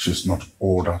she's not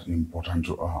all that important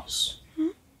to us.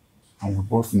 And we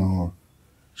both know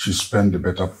she spent the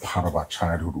better part of her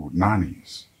childhood with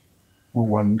nannies who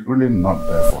were really not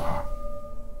there for her.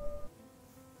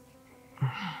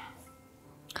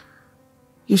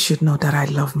 You should know that I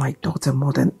love my daughter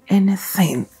more than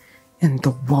anything in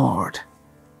the world.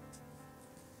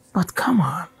 But come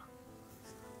on,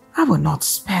 I will not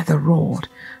spare the rod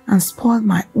and spoil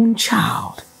my own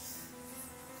child.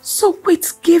 So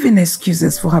quit giving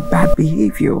excuses for her bad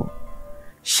behavior.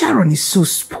 Sharon is so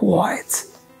spoiled.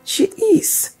 She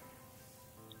is.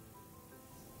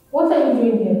 What are you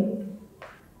doing here?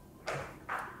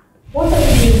 What are you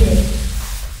doing here?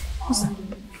 What's that?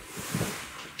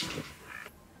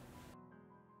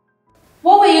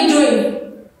 What were you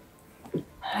doing?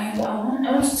 I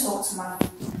want to talk to Mom.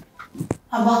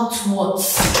 About what?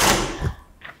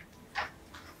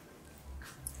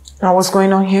 Now what's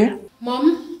going on here?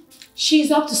 Mom, she's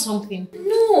up to something.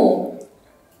 No.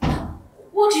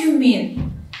 What do you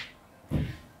mean?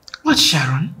 What,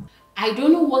 Sharon? I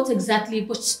don't know what exactly,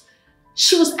 but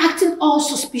she was acting all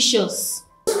suspicious.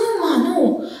 No, Ma,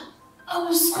 no. I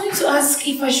was going to ask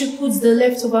if I should put the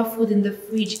leftover food in the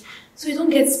fridge so you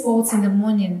don't get spoiled in the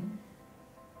morning.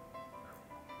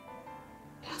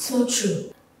 That's not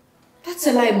true. That's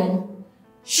a lie, Mom.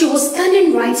 She was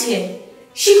standing right here.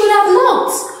 She could have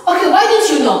knocked. Okay, why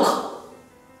didn't you knock?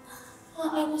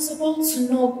 I was about to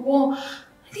knock, but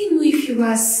I didn't know if you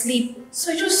were asleep,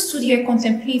 so I just stood here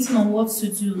contemplating on what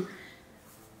to do.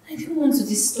 I didn't want to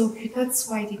disturb you, that's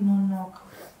why I did not knock.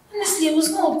 Honestly, I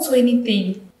was not up to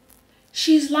anything.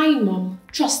 She's lying, Mom.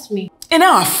 Trust me.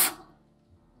 Enough!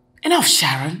 Enough,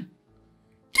 Sharon.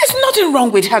 There's nothing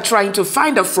wrong with her trying to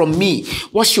find out from me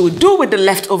what she will do with the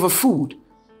leftover food.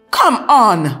 Come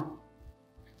on!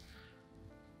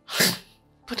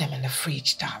 Put them in the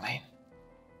fridge, darling.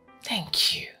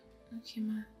 Thank you. Okay,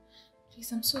 Ma.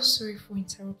 Please, I'm so sorry for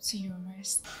interrupting your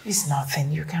rest. It's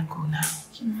nothing. You can go now.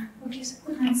 Okay, Ma. Okay, so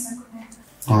good night, sir. Good night.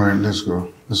 All right, let's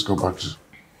go. Let's go back to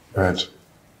bed,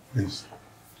 please.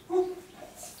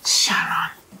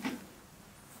 Sharon,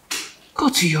 go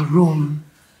to your room.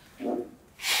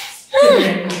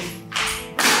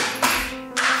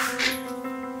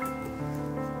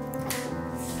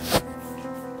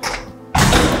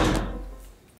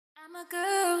 I'm a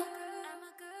girl,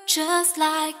 just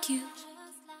like you.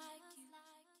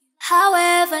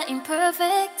 However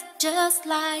imperfect, just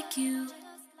like you.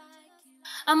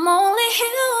 I'm only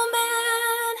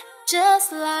human,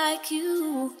 just like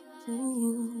you.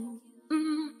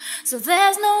 So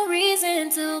there's no reason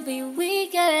to be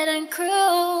wicked and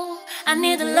cruel. I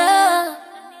need the love,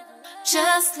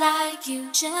 just like you,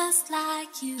 just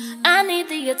like you. I need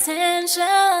the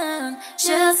attention,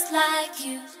 just like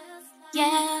you.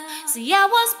 Yeah, see, I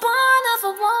was born of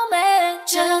a woman,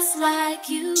 just like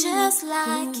you, just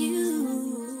like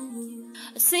you.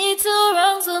 See, two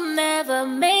wrongs will never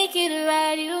make it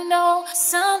right, you know.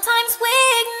 Sometimes we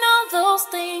ignore those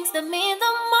things that mean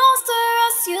the most to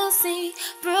us, you see.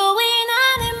 Brewing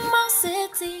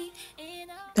animosity.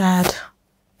 Dad.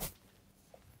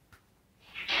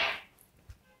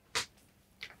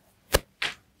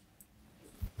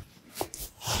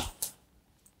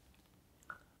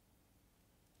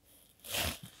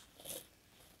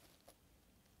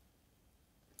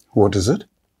 What is it?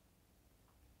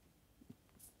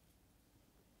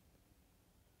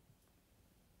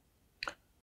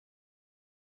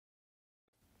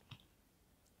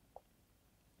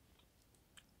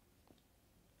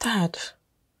 Dad,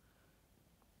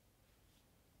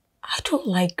 I don't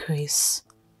like Grace.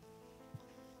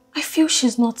 I feel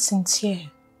she's not sincere.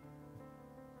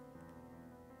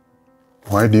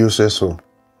 Why do you say so?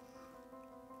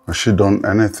 Has she done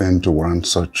anything to warrant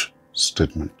such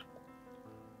statement?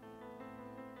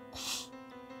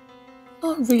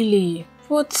 Not really,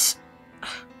 but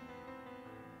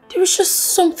There is just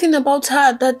something about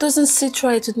her that doesn't sit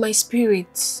right with my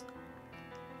spirit.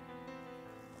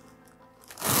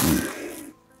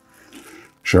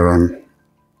 Sharon,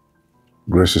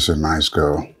 Grace is a nice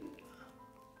girl.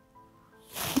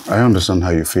 I understand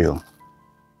how you feel.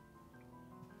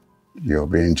 You're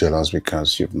being jealous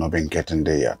because you've not been getting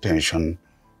the attention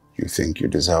you think you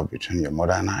deserve between your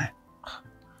mother and I.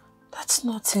 That's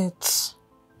not it.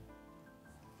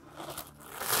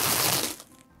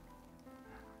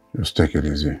 Just take it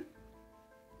easy.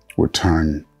 With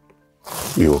time,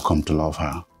 you will come to love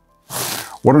her.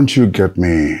 Why don't you get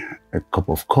me a cup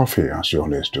of coffee as you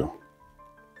always do?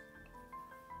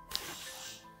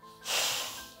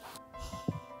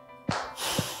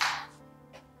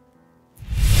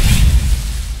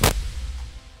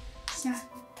 Sir.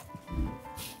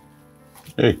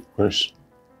 Hey, Grace.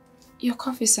 Your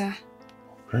coffee, sir.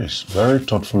 Grace, very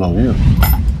thoughtful of you.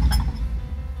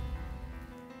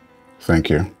 Thank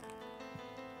you.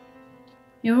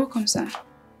 You're welcome, sir.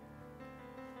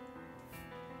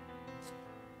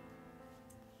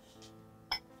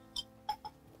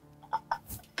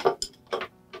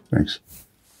 Thanks.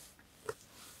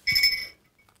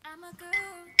 I'm a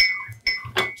girl,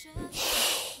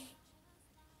 just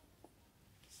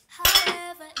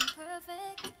however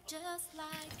imperfect, just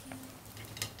like you.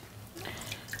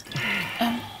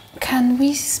 Can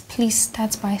we please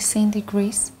start by saying the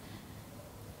grace?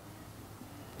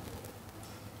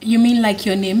 You mean like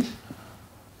your name?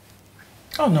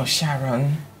 Oh no,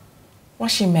 Sharon.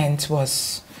 What she meant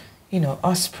was,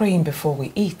 us praying before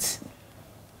we eat,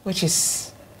 which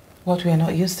is what we are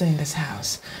not used to in this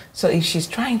house. So if she's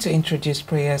trying to introduce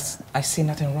prayers, I see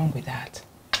nothing wrong with that.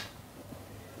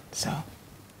 So.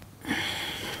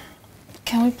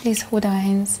 Can we please hold our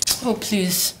hands? Oh,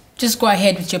 please. Just go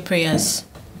ahead with your prayers.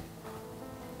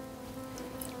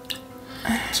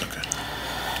 It's okay.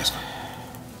 Just go.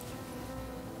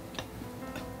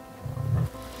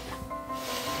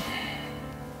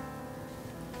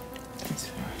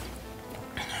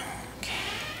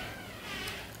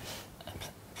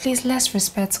 Please, let's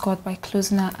respect God by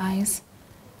closing our eyes.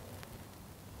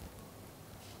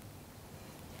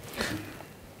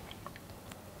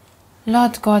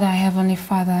 Lord God, our Heavenly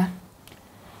Father,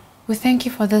 we thank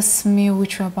you for this meal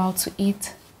which we're about to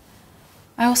eat.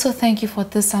 I also thank you for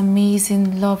this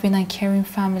amazing, loving and caring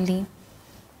family.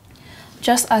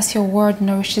 Just as your word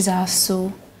nourishes our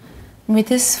soul, may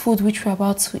this food which we're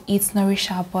about to eat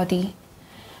nourish our body.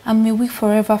 And may we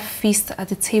forever feast at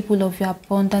the table of your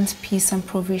abundant peace and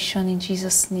provision in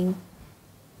Jesus' name.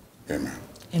 Amen.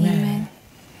 Amen.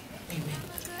 Amen.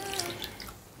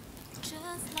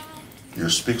 You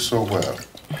speak so well.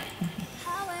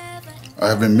 I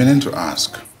have been meaning to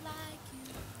ask,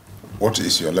 what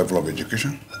is your level of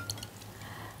education?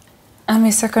 I'm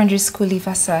a secondary school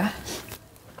leaver, sir.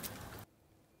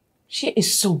 She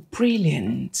is so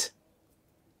brilliant.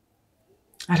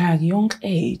 At her young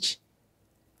age,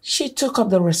 she took up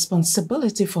the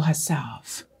responsibility for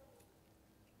herself.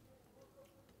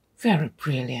 Very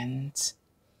brilliant.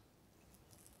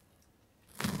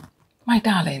 My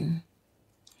darling,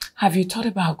 have you thought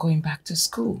about going back to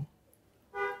school?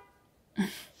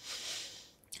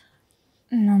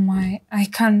 No, I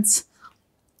can't.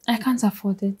 I can't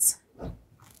afford it. And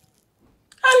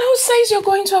who says you're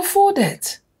going to afford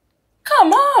it?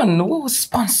 Come on, we will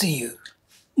sponsor you.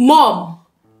 Mom!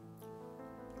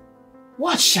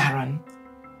 What, Sharon?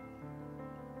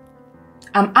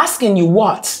 I'm asking you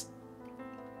what?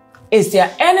 Is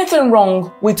there anything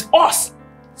wrong with us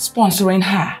sponsoring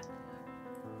her?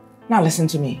 Now listen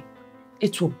to me.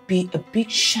 It will be a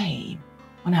big shame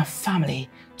on our family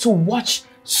to watch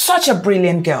such a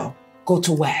brilliant girl go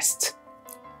to West.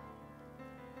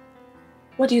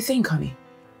 What do you think, honey?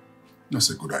 That's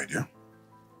a good idea.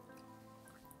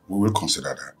 We will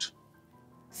consider that.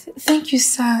 Thank you,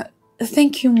 sir.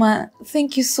 Thank you, ma.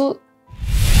 Thank you so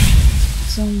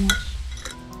much.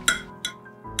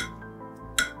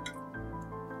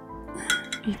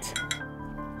 Eat.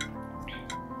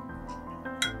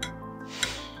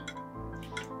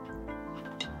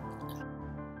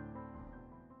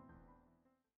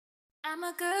 I'm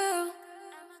a girl,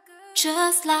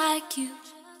 just like you.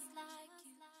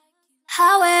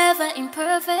 However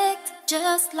imperfect,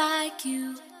 just like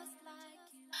you.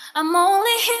 I'm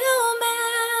only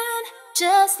human,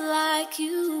 just like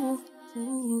you.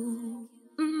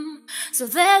 So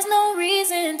there's no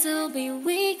reason to be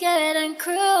wicked and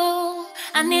cruel.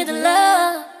 I need the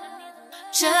love,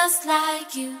 just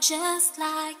like you, just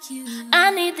like you.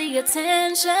 I need the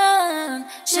attention,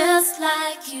 just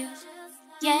like you.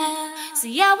 Yeah,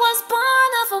 see, I was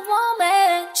born of a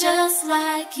woman, just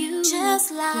like you,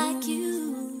 just like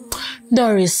you.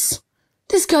 Doris,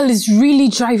 this girl is really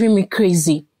driving me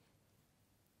crazy.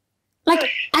 Like,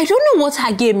 I don't know what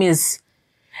her game is.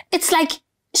 It's like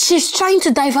she's trying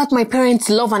to divert my parents'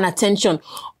 love and attention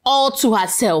all to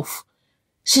herself.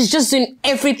 She's just doing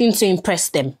everything to impress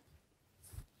them.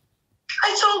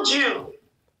 I told you,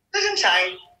 didn't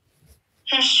I?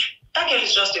 That girl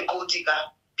is just a gold digger.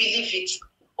 Believe it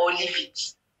or leave it.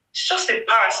 She's just a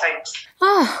parasite.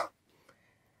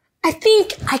 I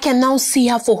think I can now see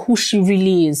her for who she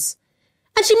really is.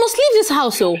 And she must leave this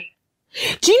house, oh.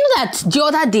 Do you know that the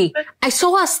other day, I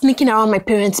saw her sneaking around my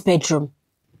parents' bedroom?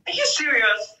 Are you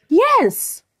serious?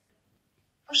 Yes.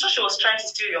 I'm sure she was trying to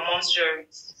steal your mom's jewelry.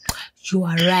 You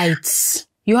are right.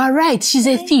 You are right. She's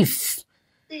a thief.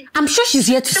 I'm sure she's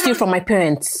here to steal from my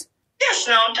parents. Yes,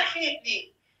 now,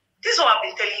 definitely. This is what I've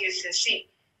been telling you since. See,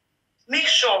 make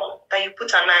sure that you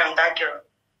put an eye on that girl.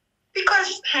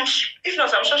 Because if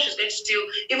not, I'm sure she's going to steal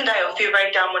even that your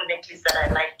favorite diamond necklace that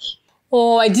I like.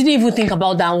 Oh, I didn't even think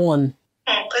about that one.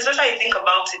 Especially you think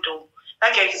about it though.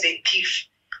 That girl is a thief.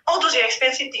 All those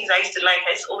expensive things I used to like,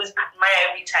 I used to always admire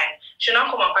every time. She'll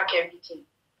now come and pack everything.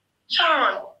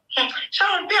 Sharon,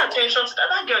 pay attention to that.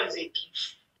 That girl is a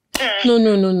thief.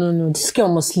 No. This girl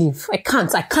must leave. I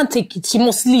can't take it. She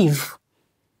must leave.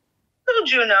 Told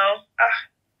you now.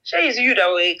 Sure is you that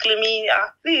will claim me.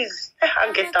 Please,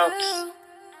 I'll get out.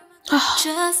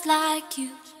 Just like you.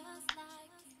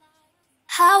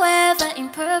 However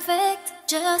imperfect,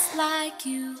 just like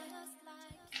you.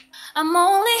 I'm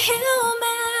only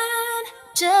human,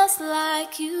 just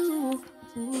like you.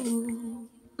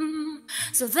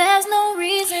 So there's no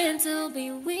reason to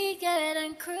be wicked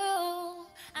and cruel.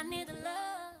 I need a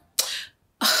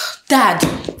love. Dad,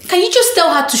 can you just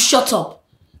tell her to shut up?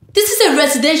 This is a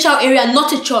residential area,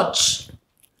 not a church.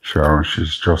 Sharon,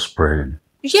 she's just praying.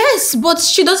 Yes, but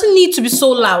she doesn't need to be so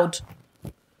loud.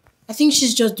 I think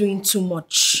she's just doing too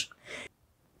much.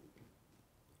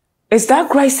 Is that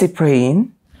Gracie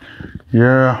praying?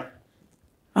 Yeah.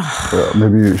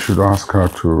 Maybe you should ask her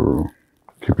to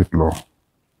keep it low.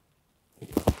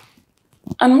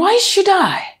 And why should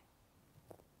I?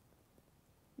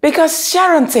 Because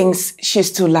Sharon thinks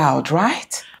she's too loud,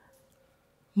 right?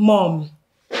 Mom,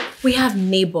 we have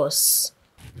neighbors.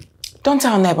 Don't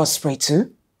our neighbors pray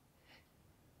too?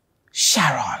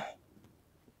 Sharon,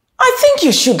 I think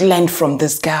you should learn from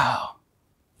this girl.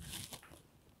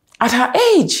 At her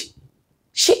age,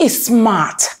 she is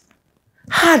smart,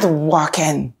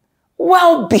 hardworking,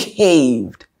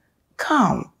 well-behaved.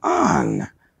 Come on.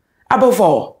 Above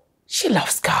all, she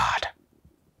loves God.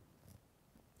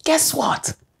 Guess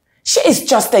what? She is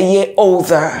just a year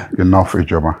older. Enough,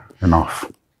 Ijoma.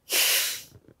 Enough.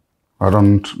 I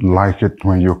don't like it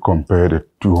when you compare the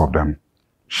two of them.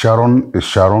 Sharon is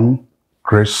Sharon,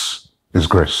 Grace is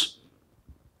Grace.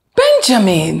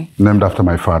 Benjamin! Named after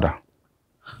my father.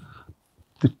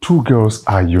 The two girls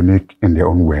are unique in their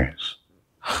own ways.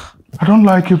 I don't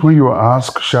like it when you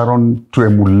ask Sharon to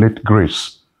emulate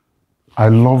Grace. I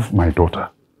love my daughter.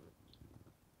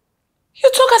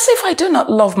 You talk as if I do not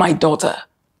love my daughter.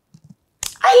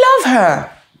 I love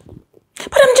her.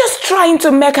 But I'm just trying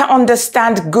to make her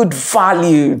understand good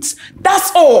values.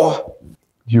 That's all.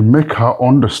 You make her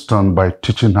understand by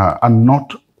teaching her and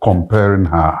not comparing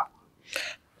her.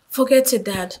 Forget it,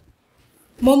 Dad.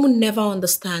 Mom will never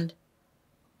understand.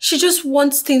 She just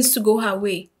wants things to go her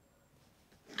way.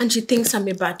 And she thinks I'm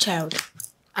a bad child.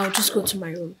 I'll just go to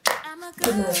my room.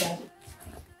 Good night, Dad.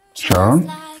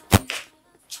 Sharon?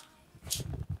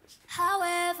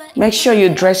 Make sure you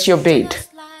dress your bed.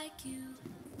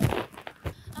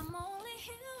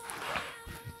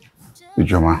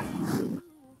 Ijoma,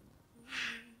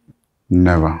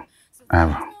 never,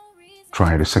 ever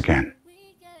try this again.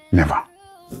 Never.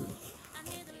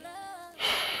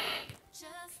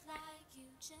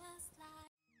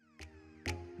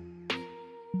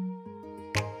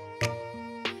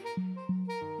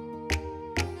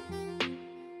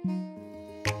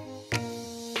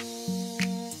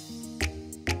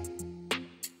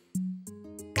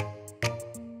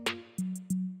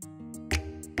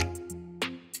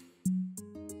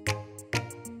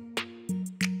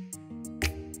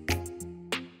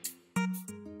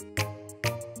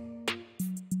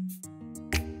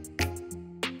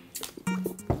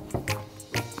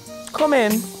 Come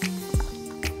in.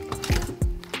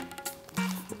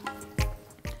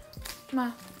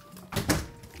 Ma,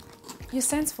 you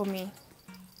sent for me.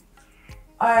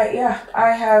 Yeah, I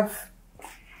have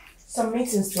some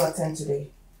meetings to attend today.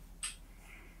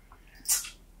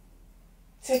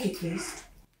 Take it, please.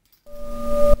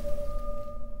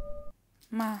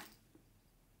 Ma.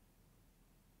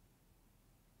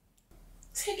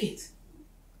 Take it.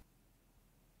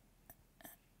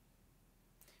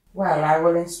 Well, I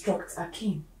will instruct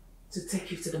Akim to take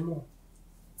you to the mall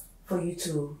for you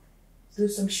to do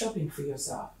some shopping for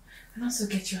yourself and also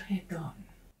get your hair done.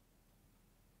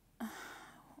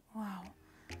 Wow.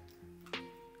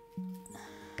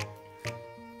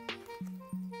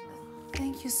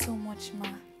 Thank you so much, Ma.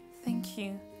 Thank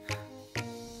you.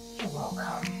 You're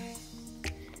welcome.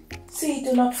 See,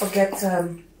 do not forget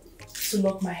to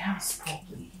lock my house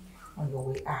properly on your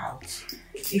way out.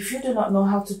 If you do not know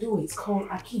how to do it, call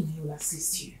Akim. He will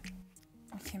assist you.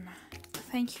 Okay, Ma.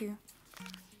 Thank you.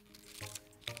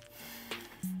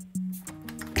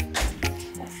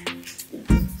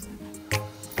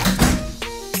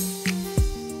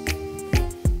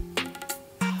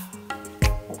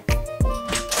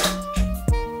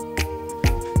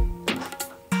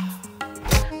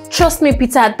 Trust me,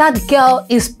 Peter, that girl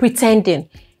is pretending.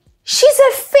 She's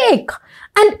a fake.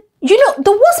 And you know,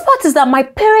 the worst part is that my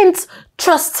parents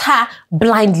trust her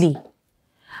blindly.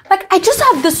 Like, I just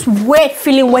have this weird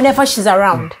feeling whenever she's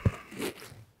around.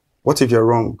 What if you're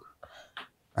wrong?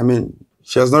 I mean,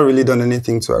 she has not really done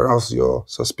anything to arouse your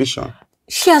suspicion.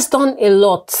 She has done a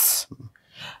lot.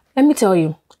 Let me tell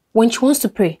you, when she wants to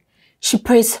pray, she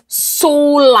prays so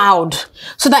loud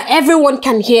so that everyone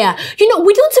can hear. You know,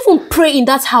 we don't even pray in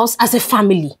that house as a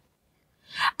family.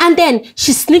 And then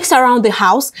she sneaks around the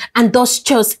house and does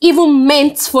chores, even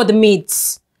meant for the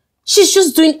maids. She's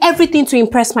just doing everything to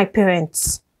impress my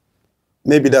parents.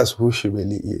 Maybe that's who she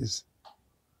really is.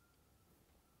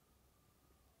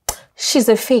 She's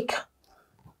a fake.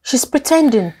 She's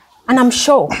pretending, and I'm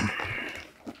sure.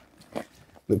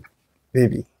 Look,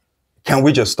 baby, can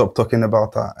we just stop talking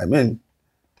about her? I mean,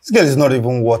 this girl is not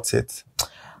even worth it.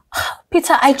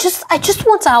 Peter, I just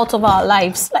want her out of our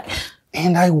lives. Like,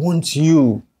 and I want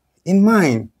you in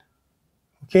mine.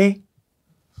 Okay?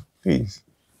 Please.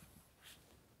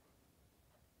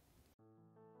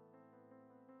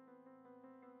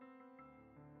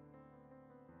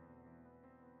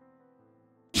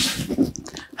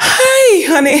 Hi,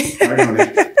 honey. Hi,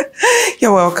 honey.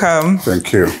 You're welcome.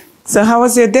 Thank you. So how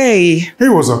was your day? It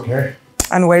was okay.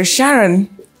 And where's Sharon?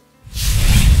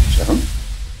 Sharon?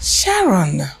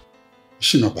 Sharon? Is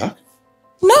she not back?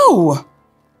 No.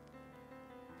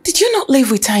 Did you not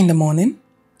leave with her in the morning?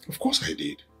 Of course I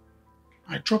did.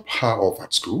 I dropped her off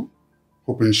at school,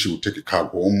 hoping she would take a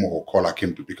cab home or call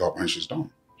Akim to pick her up when she's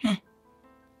done.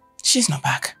 She's not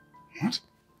back. What?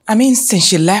 I mean, since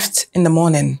she left in the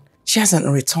morning, she hasn't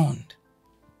returned.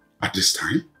 At this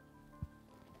time?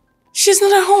 She's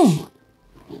not at home.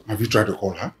 Have you tried to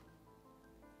call her?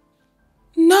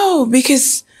 No,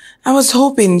 because I was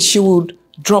hoping she would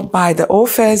drop by the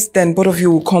office, then both of you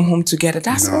will come home together.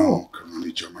 That's all. No, come on,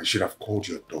 Ijoma. I should have called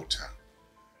your daughter.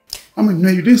 I mean, no,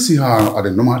 you didn't see her at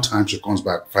the normal time she comes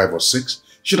back, 5 or 6.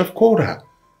 You should have called her.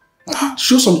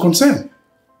 Show some concern.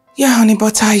 Yeah, honey,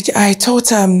 but I thought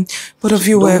both of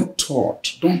you were...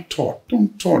 Don't talk.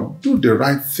 Do the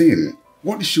right thing.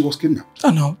 What if she was kidnapped? Oh,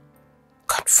 no.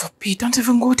 God forbid. Don't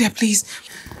even go there, please.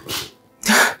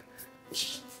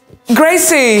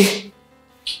 Gracie!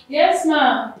 Yes,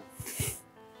 ma.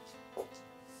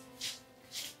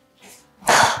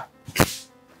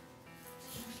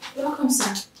 Welcome,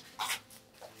 sir.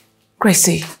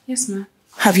 Gracie. Yes, ma.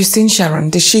 Have you seen Sharon?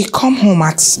 Did she come home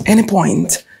at any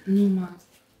point? No, ma.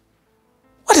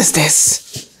 What is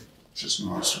this? She's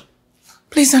not answering.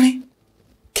 Please, honey.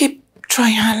 Keep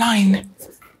trying her line.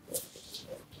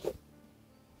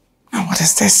 Now, what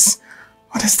is this?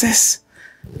 What is this?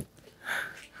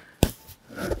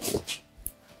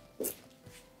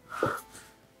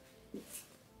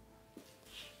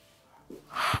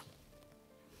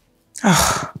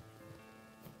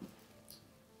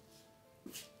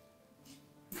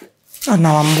 Oh,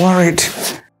 now I'm worried.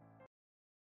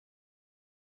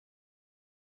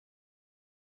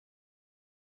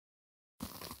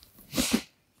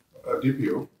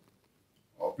 DPO,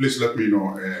 please let me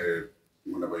know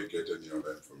whenever you get any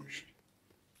other information.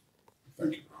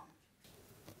 Thank you.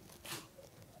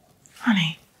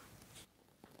 Honey,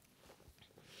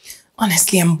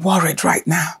 honestly, I'm worried right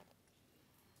now.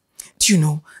 Do you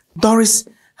know, Doris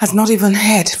has not even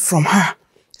heard from her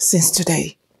since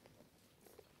today.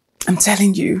 I'm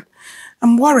telling you,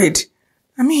 I'm worried.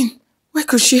 I mean, where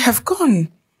could she have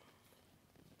gone?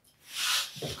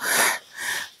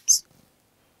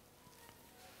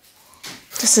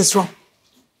 This is wrong.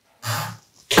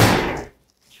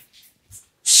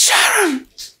 Sharon!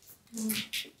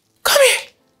 Come here.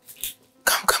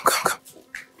 Come.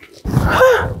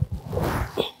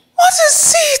 What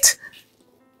is it?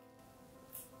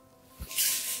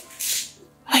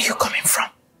 Where are you coming from?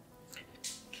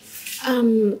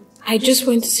 I just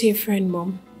went to see a friend,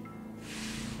 Mom.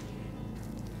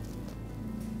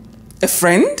 A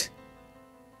friend?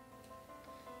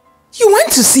 You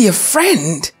went to see a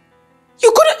friend?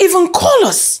 You couldn't even call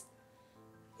us.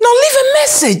 Now leave a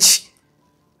message.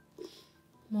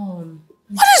 Mom.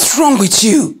 What is wrong with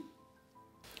you?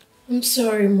 I'm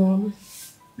sorry, Mom.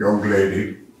 Young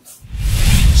lady,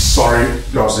 sorry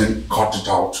doesn't cut it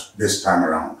out this time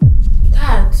around.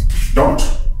 Dad. Don't.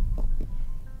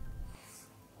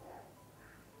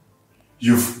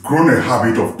 You've grown a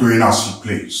habit of doing as you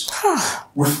please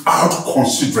without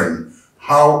considering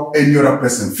how any other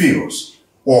person feels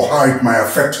or how it might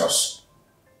affect us.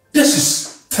 This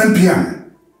is 10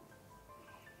 p.m.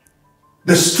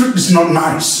 The street is not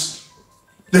nice.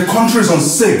 The country is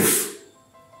unsafe.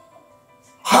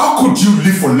 How could you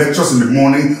leave for lectures in the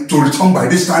morning to return by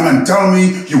this time and tell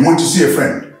me you want to see a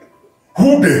friend?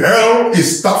 Who the hell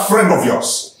is that friend of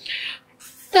yours?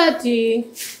 Daddy,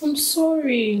 I'm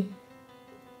sorry.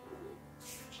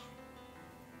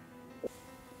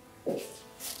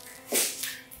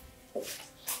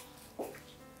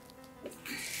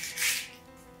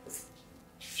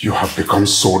 You have become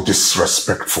so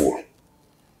disrespectful.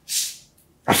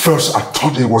 At first, I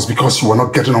thought it was because you were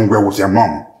not getting on well with your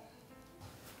mom.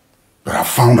 But I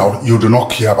found out you do not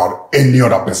care about any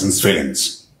other person's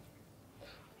feelings.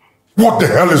 What the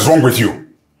hell is wrong with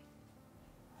you?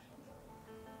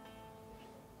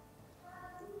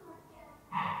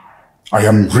 I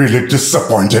am really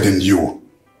disappointed in you.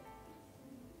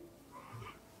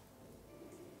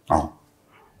 Now,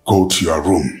 go to your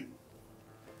room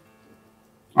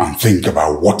and think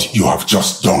about what you have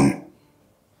just done.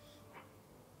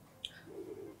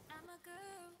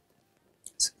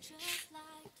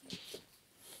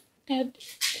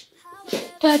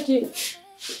 Daddy.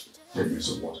 Give me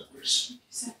some water, please.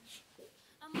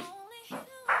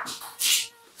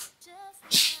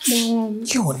 Mom.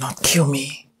 You will not kill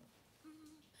me.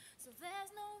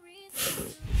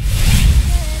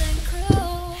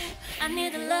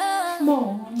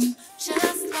 Mom. I'm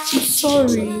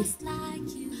sorry.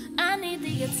 I need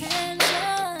the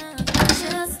attention,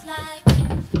 just like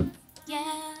you.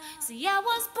 Yeah. See, I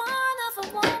was born of a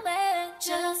woman,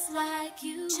 just like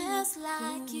you, just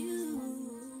like you.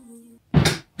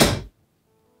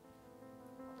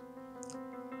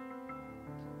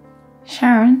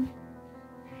 Sharon,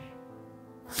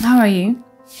 how are you?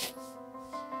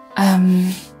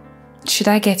 Should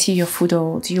I get you your food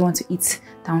or do you want to eat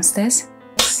downstairs?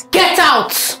 Get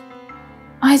out!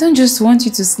 I don't just want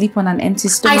you to sleep on an empty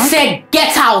stomach. I said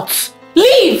get out!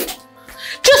 Leave!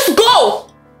 Just go!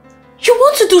 You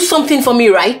want to do something for me,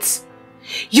 right?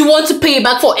 You want to pay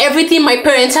back for everything my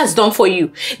parents has done for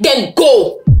you. Then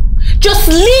go! Just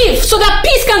leave so that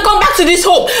peace can come back to this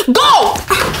home. Go!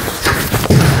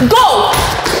 Go!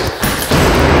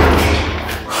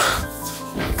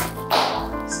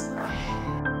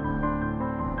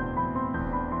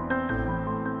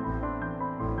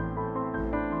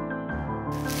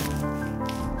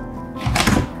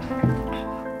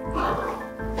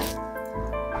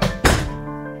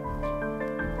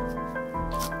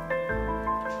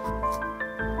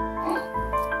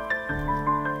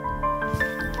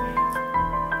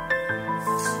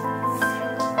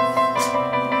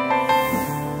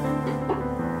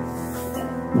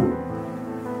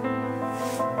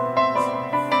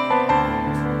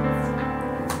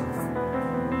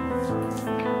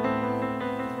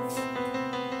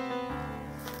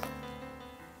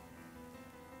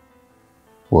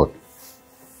 What?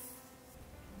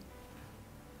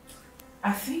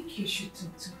 I think you should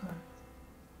talk to her.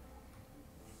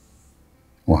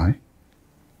 Why?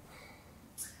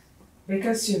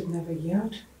 Because you've never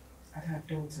yelled at her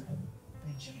daughter,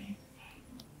 Benjamin.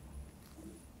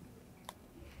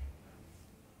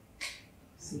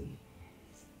 See,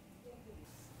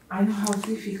 I know how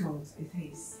difficult it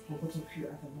is for both of you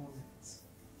at the moment.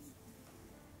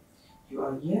 You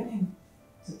are yearning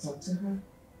to talk to her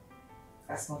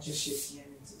as much as she's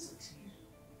yearning to talk to you.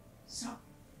 So,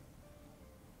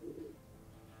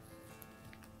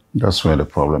 that's where the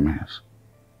problem is.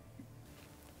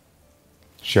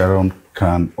 Sharon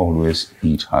can't always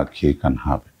eat her cake and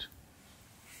have it.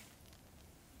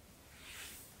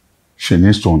 She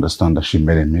needs to understand that she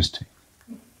made a mistake.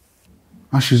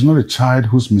 And she's not a child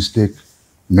whose mistake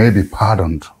may be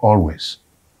pardoned always.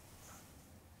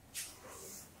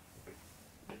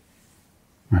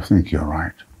 I think you're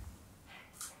right.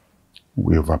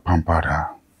 We over-pampered her.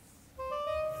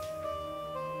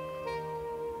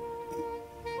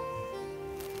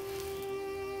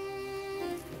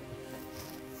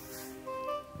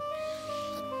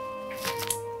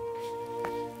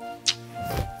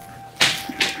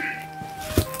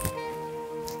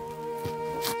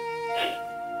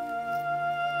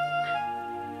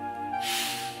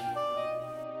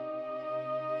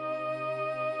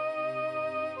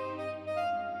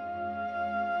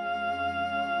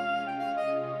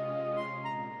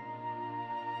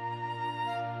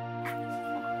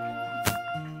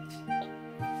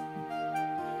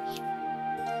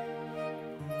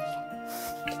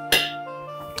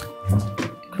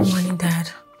 Good morning, Dad.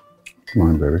 Good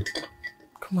morning, baby.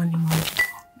 Good morning, Mom.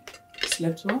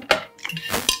 Slept well?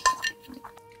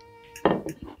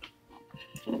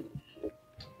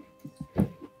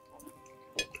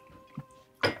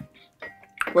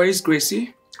 Where is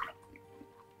Gracie?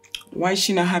 Why is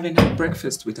she not having her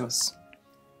breakfast with us?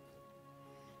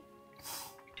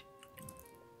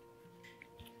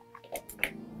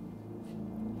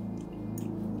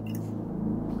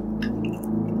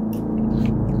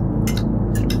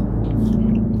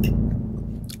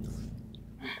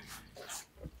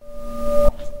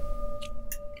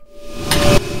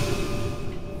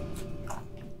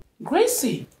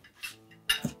 Gracie!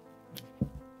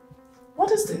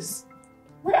 What is this?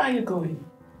 Where are you going?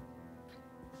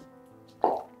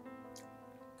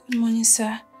 Good morning,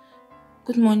 sir.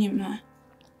 Good morning, ma.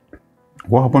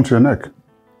 What happened to your neck?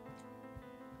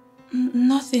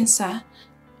 Nothing, sir.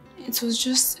 It was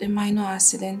just a minor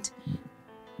accident.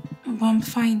 But I'm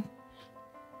fine.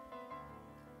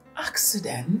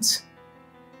 Accident?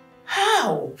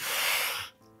 How?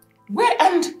 Where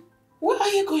are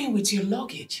you going with your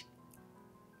luggage?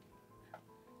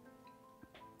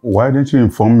 Why didn't you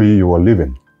inform me you were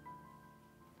leaving?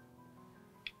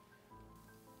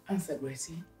 Answer,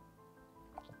 Gracie.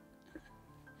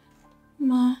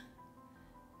 Ma,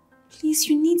 please,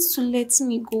 you need to let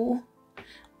me go.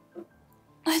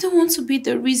 I don't want to be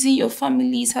the reason your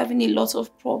family is having a lot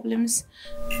of problems.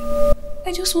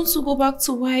 I just want to go back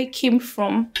to where I came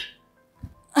from.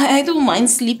 I don't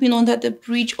mind sleeping under the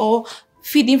bridge or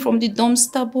feeding from the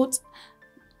dumpster, but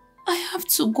I have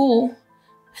to go.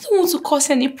 I don't want to cause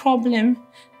any problem.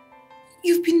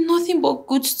 You've been nothing but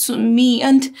good to me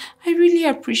and I really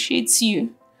appreciate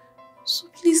you. So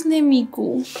please let me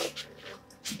go.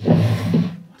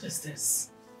 What is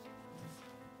this?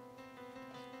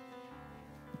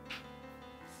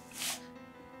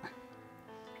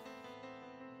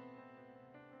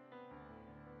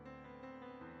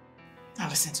 Now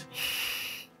listen to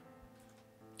me.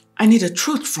 I need a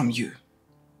truth from you.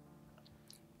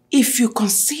 If you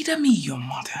consider me your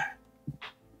mother,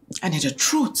 I need a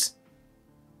truth.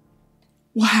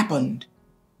 What happened?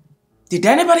 Did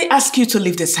anybody ask you to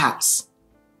leave this house?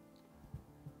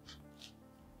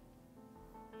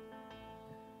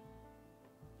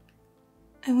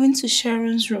 I went to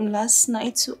Sharon's room last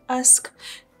night to ask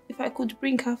if I could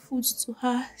bring her food to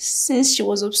her since she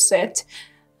was upset.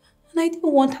 And I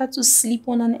didn't want her to sleep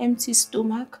on an empty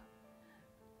stomach.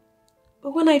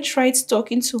 But when I tried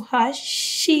talking to her,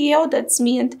 she yelled at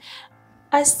me and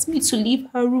asked me to leave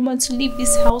her room and to leave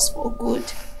this house for good.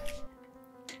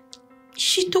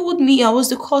 She told me I was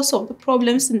the cause of the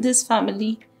problems in this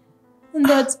family and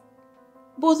that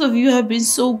both of you have been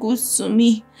so good to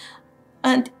me.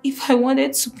 And if I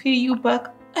wanted to pay you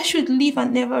back, I should leave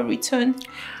and never return.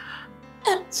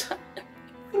 I'm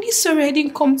really sorry I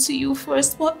didn't come to you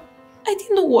first, but I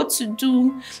didn't know what to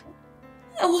do.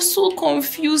 I was so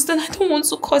confused and I don't want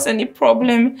to cause any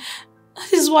problem.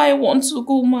 That is why I want to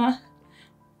go, Ma. I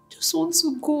just want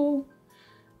to go.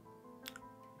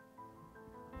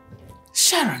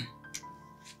 Sharon,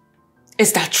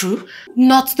 is that true?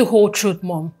 Not the whole truth,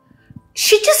 Mom.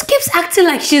 She just keeps acting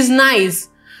like she's nice.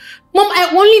 Mom, I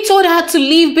only told her to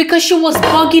leave because she was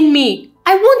bugging me.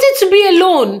 I wanted to be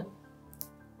alone.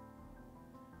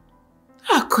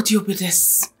 How could you be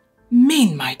this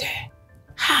mean, my dear?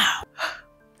 How?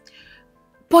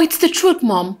 But it's the truth,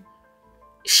 Mom.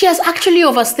 She has actually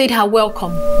overstayed her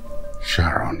welcome.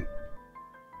 Sharon,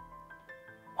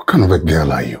 what kind of a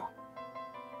girl are you?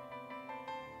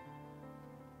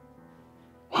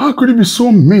 How could you be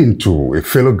so mean to a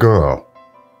fellow girl?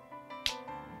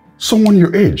 Someone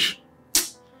your age.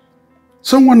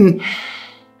 Someone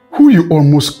who you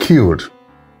almost killed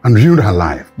and ruined her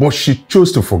life, but she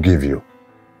chose to forgive you.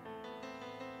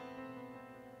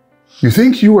 You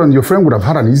think you and your friend would have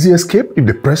had an easy escape if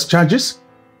they pressed charges?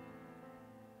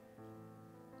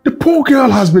 The poor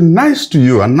girl has been nice to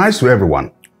you and nice to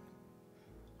everyone.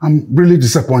 I'm really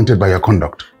disappointed by your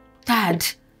conduct. Dad,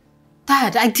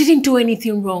 I didn't do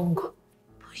anything wrong.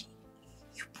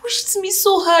 You pushed me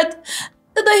so hard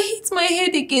that I hit my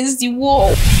head against the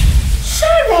wall.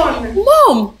 Sharon!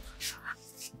 Mom!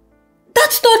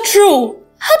 That's not true.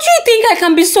 How do you think I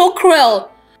can be so cruel?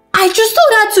 I just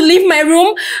told her to leave my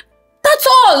room. That's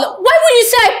all. Why would you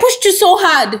say I pushed you so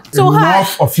hard?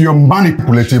 Enough of your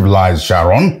manipulative lies,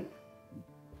 Sharon.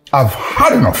 I've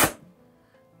had enough.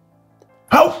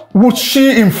 How would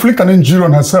she inflict an injury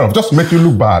on herself just to make you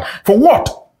look bad? For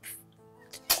what?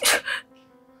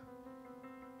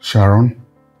 Sharon,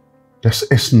 this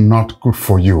is not good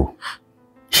for you.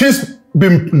 She's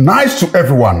been nice to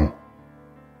everyone.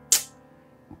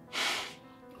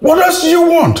 What else do you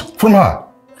want from her?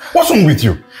 What's wrong with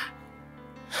you?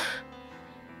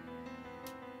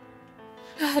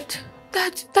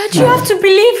 Dad, you have to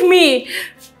believe me.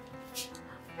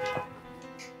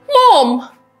 Mom,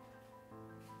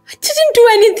 I didn't do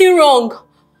anything wrong.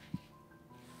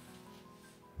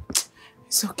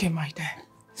 It's okay, my dear.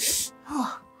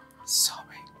 Oh,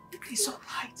 sorry. It's all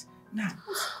right. Now,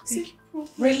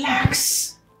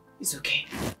 relax. It's okay.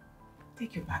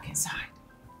 Take you back inside.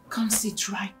 Come sit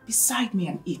right beside me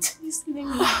and eat. Please let me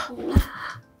go.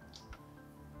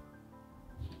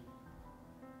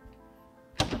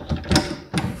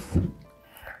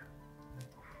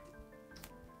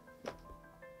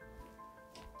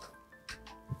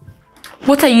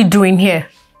 What are you doing here?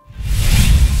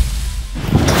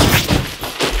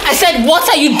 I said, what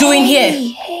are you doing here?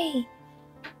 Hey.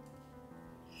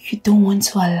 You don't want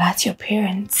to alert your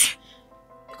parents.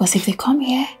 Because if they come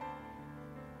here,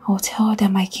 I'll tell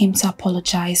them I came to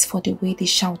apologize for the way they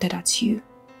shouted at you.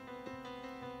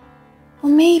 Or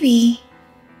maybe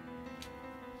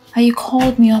you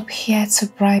called me up here to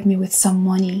bribe me with some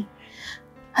money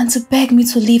and to beg me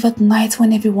to leave at night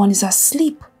when everyone is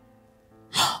asleep.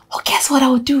 Or guess what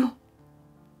I'll do?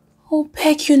 I'll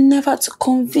beg you never to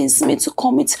convince me to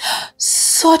commit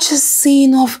such a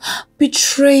sin of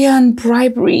betrayal and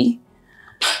bribery.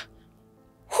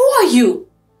 Who are you?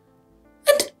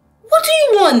 And what do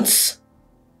you want?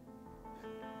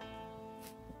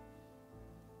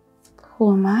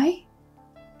 Who am I?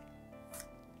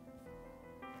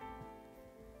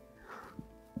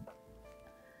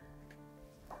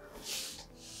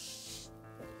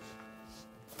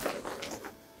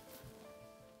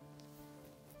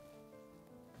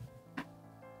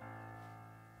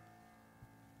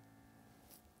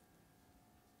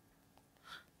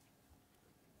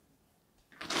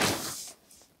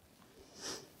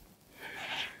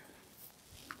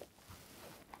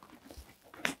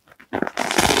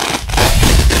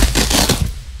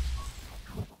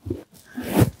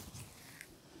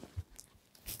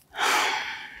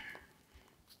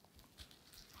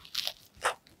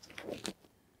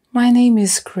 My name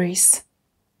is Grace.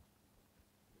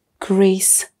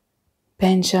 Grace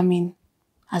Benjamin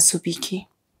Azubike.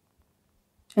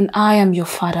 And I am your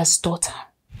father's daughter.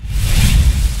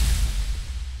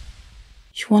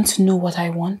 You want to know what I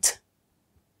want?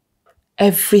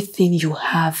 Everything you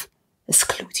have,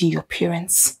 excluding your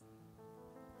parents.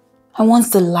 I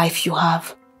want the life you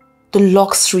have. The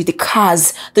luxury, the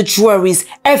cars, the jewelries,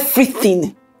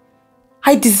 everything.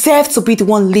 I deserve to be the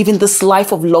one living this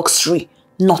life of luxury.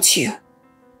 Not you.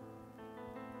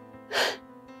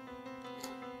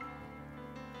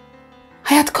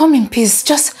 I had come in peace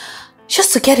just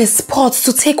to get a spot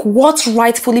to take what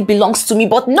rightfully belongs to me,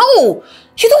 but no!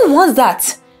 You don't want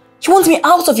that. You want me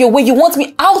out of your way. You want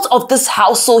me out of this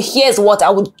house, so here's what I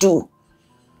would do.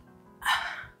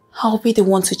 I'll be the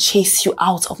one to chase you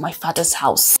out of my father's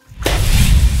house.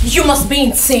 You must be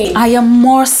insane. I am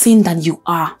more sane than you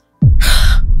are.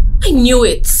 I knew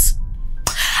it.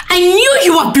 I knew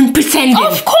you have been pretending.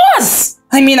 Of course!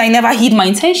 I mean, I never hid my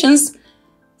intentions.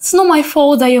 It's not my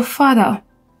fault that your father,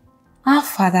 our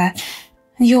father,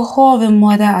 and your whore of a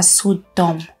mother are so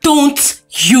dumb. Don't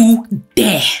you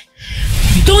dare.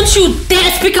 Don't you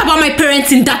dare speak about my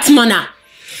parents in that manner.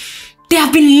 They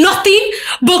have been nothing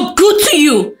but good to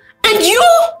you. And you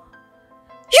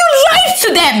lied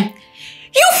to them.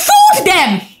 You fooled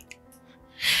them.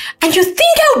 And you think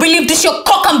I will believe this your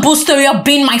cock and bull story of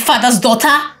being my father's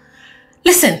daughter?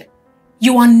 Listen,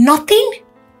 you are nothing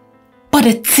but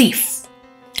a thief,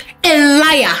 a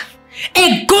liar,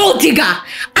 a gold digger,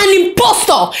 an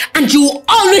impostor, and you will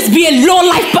always be a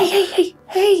low-life.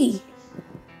 Hey.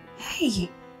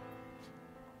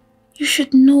 You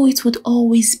should know it would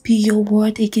always be your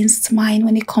word against mine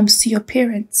when it comes to your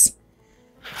parents.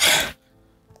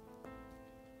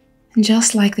 And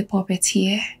just like the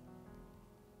puppeteer,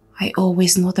 I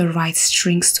always know the right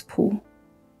strings to pull.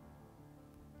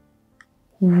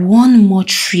 One more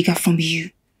trigger from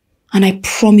you, and I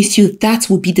promise you that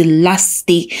will be the last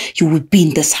day you will be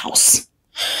in this house.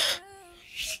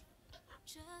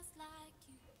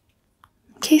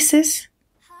 Okay, sis?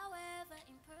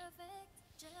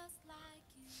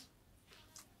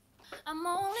 I'm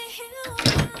only human,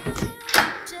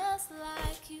 just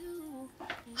like you.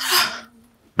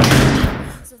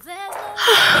 So there's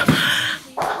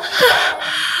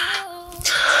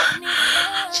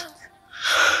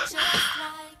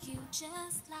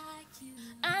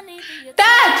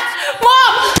Dad!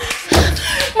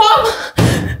 Mom!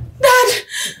 Dad!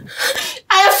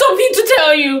 I have something to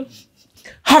tell you.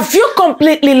 Have you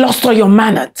completely lost all your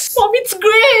manners? Mom, it's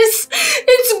Grace.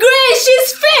 It's Grace.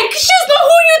 She's fake. She's not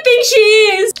who you think she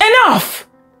is.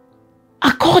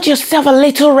 yourself a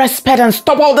little respect and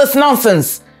stop all this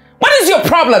nonsense. What is your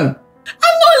problem?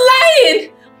 I'm not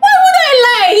lying. Why would I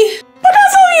lie? But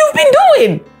that's all you've been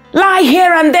doing. Lie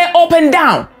here and there, up and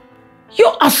down. You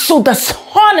are so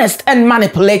dishonest and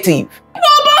manipulative.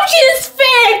 No, Mom, she's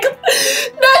fake.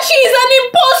 That she's an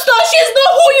imposter. She's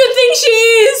not who you think she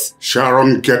is.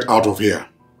 Sharon, get out of here.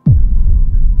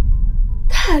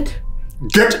 Dad.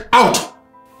 Get out!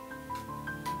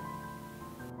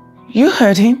 You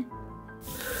heard him.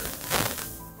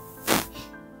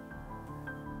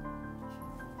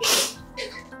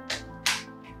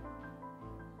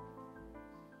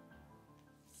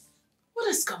 What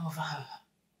has come over her?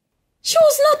 She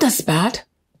was not as bad.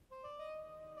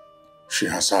 She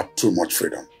has had too much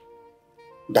freedom.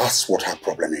 That's what her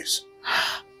problem is.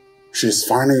 She's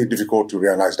finding it difficult to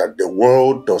realize that the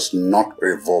world does not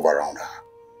revolve around her.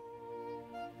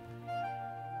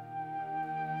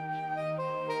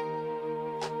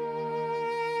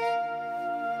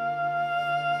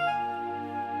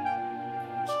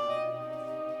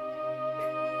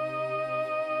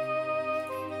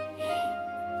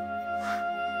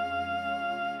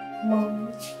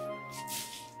 Mom.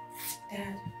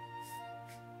 Dad.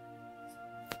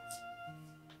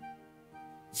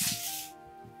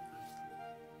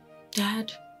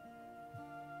 Dad.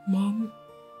 Mom.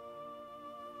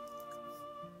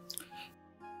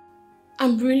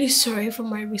 I'm really sorry for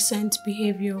my recent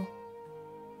behavior.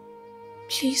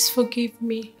 Please forgive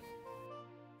me.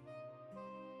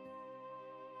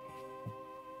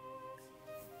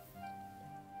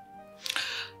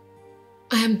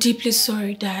 I am deeply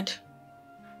sorry, Dad.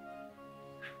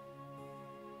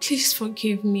 Please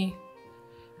forgive me.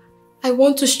 I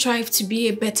want to strive to be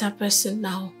a better person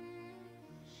now.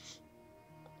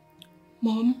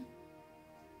 Mom,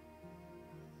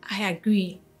 I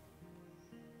agree.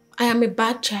 I am a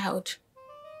bad child.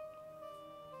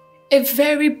 A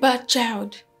very bad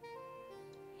child.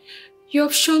 You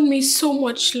have shown me so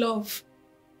much love.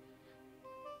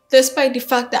 Despite the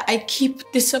fact that I keep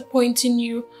disappointing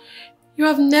you, you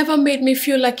have never made me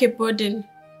feel like a burden.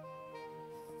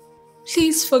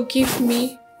 Please forgive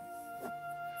me.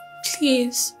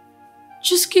 Please,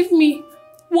 just give me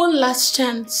one last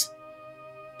chance.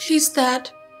 Please, Dad.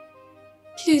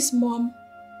 Please, Mom.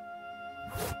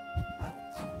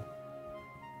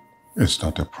 Is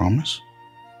that a promise?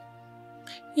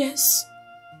 Yes,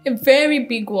 a very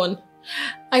big one.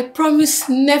 I promise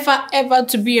never ever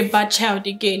to be a bad child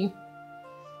again.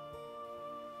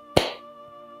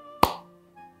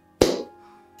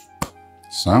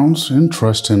 Sounds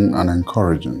interesting and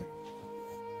encouraging.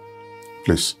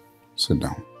 Please, sit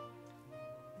down.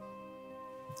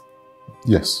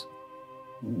 Yes.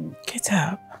 Get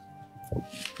up.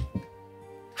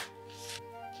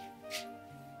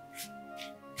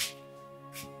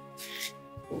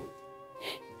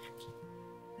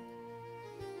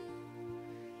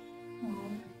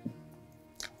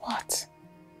 What?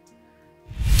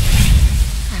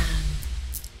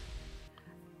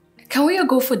 Can we all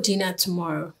go for dinner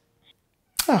tomorrow?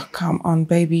 Oh, come on,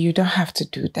 baby. You don't have to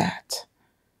do that.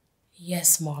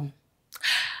 Yes, Mom.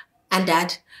 And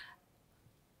Dad,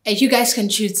 you guys can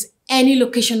choose any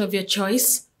location of your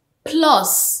choice,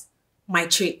 plus my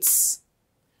treats.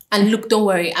 And look, don't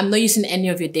worry, I'm not using any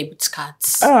of your debit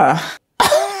cards. Ah.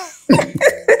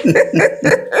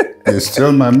 It's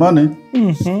still my money.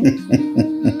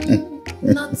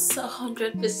 Not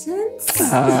 100%.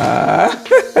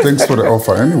 Thanks for the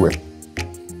offer anyway.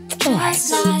 Like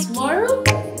tomorrow?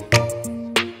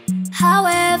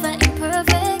 However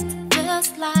imperfect,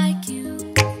 just like you.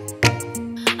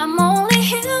 I'm only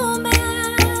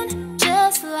human,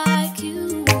 just like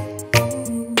you.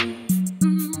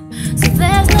 So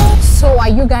there's no... So are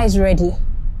you guys ready?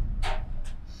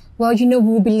 Well, you know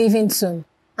we'll be leaving soon.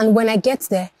 And when I get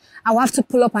there, I'll have to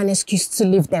pull up an excuse to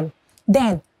leave them.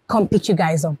 Then come pick you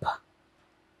guys up.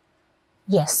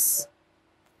 Yes.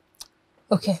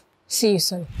 Okay, see you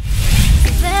soon.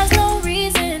 There's no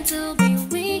reason to be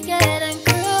weak and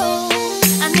cruel.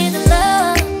 I need the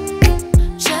love,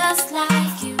 just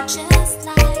like you, just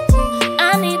like you.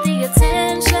 I need the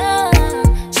attention,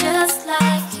 just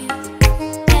like you.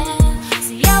 Yeah.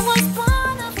 See, I was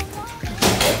born of a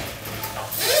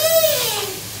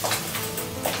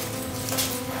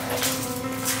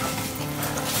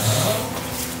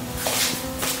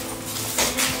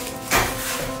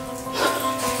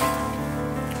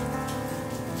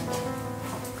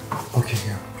Okay,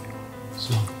 yeah.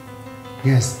 So,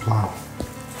 yes, wow.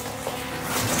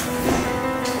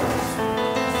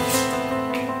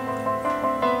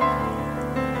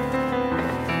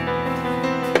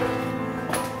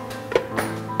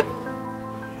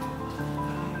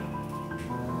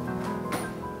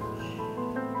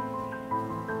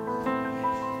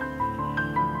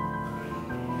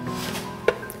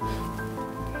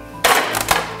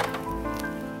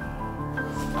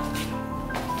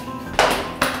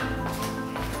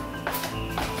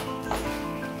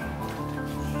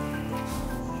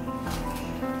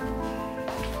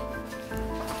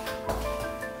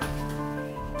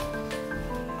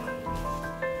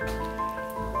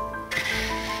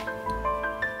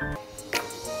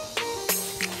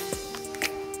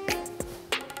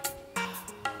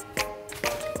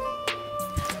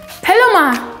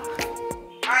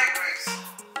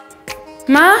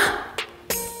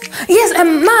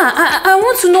 I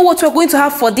want to know what we're going to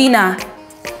have for dinner.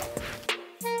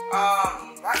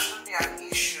 That shouldn't be an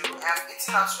issue. I'm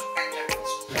eating out with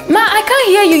Benjamin. Ma, I can't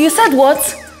hear you. You said what? I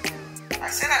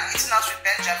said I'm eating out with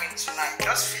Benjamin tonight.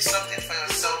 Just fix something for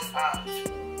yourself.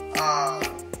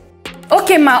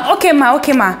 Okay, ma. Okay, ma.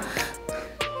 Okay, ma. Where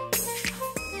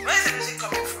is the music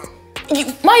coming from?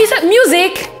 Ma, you said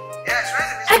music? Yes, where is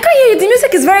the music? I can't hear you. The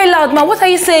music is very loud, ma. What are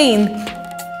you saying? Where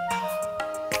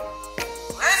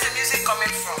is the music coming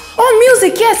from? Oh,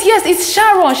 music. Yes, yes. It's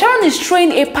Sharon. Sharon is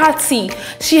throwing a party.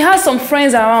 She has some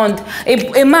friends around.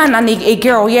 A man and a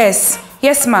girl. Yes.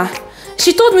 Yes, ma.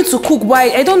 She told me to cook, but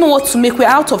I don't know what to make. We're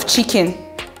out of chicken.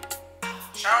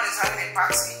 Sharon is having a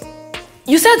party.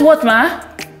 You said what, ma?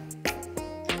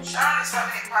 Sharon is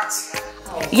having a party.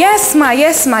 Yes, ma.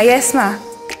 Yes, ma. Yes, ma.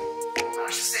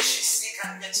 She said she's sick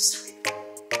and needs to sleep.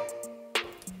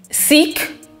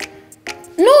 Sick?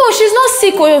 No, she's not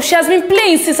sick. Oh, she has been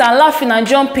playing since and laughing and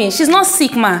jumping. She's not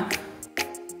sick, ma. You know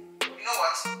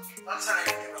what? Don't tell her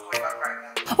you're coming back right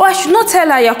now. Oh, I should not tell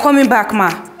her you're coming back, ma.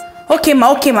 Okay,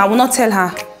 ma. Okay, ma. I will not tell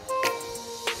her.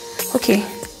 Okay.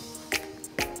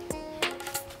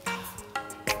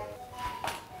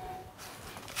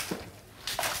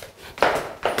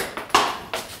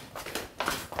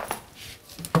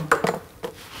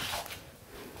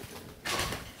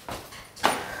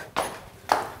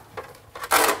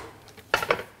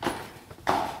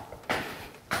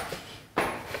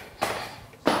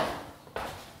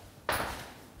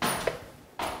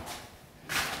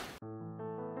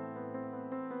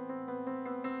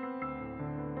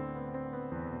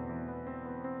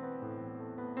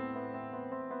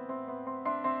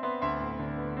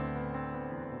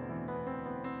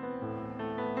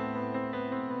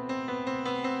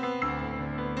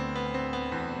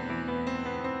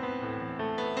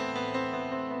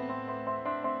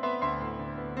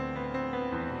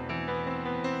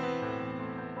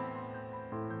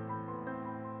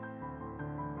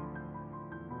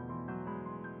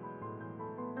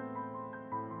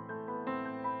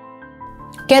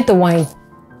 Get the wine.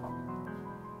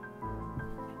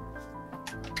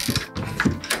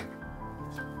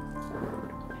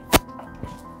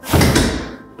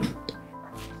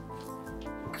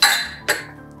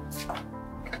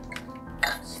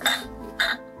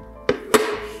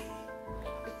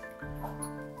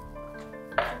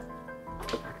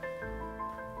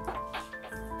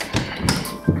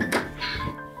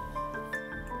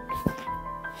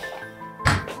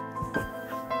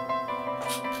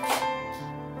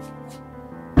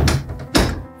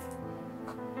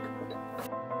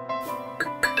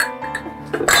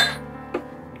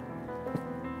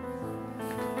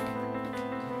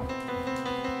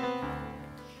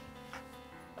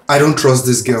 I don't trust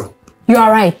this girl. You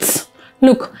are right.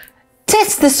 Look,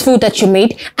 taste this food that you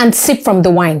made and sip from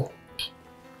the wine.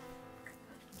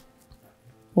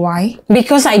 Why?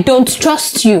 Because I don't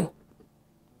trust you.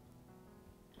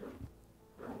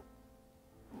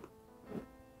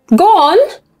 Go on.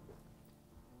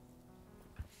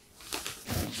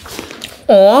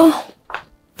 Or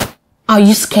are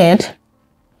you scared?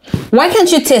 Why can't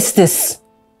you taste this?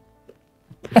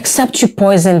 Except you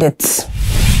poisoned it.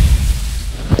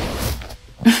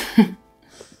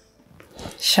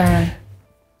 Sharon,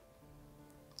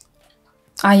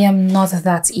 I am not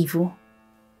that evil.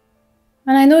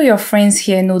 And I know your friends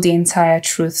here know the entire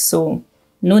truth, so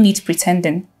no need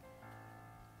pretending.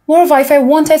 Moreover, if I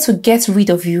wanted to get rid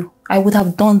of you, I would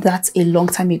have done that a long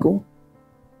time ago.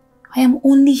 I am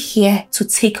only here to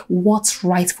take what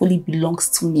rightfully belongs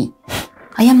to me.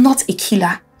 I am not a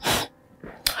killer.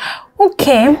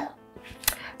 Okay.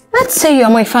 Let's say you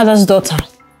are my father's daughter.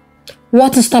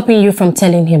 What is stopping you from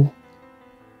telling him?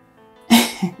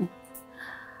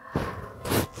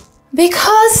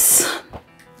 Because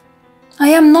I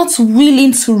am not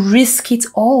willing to risk it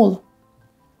all.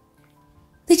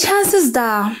 The chances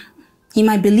that he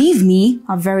might believe me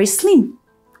are very slim.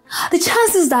 The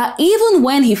chances that even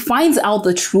when he finds out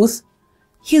the truth,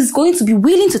 he's going to be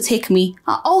willing to take me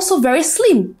are also very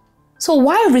slim. So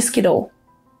why risk it all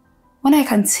when I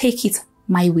can take it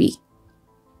my way?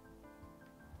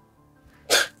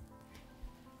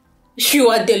 You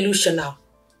are delusional.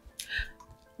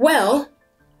 Well,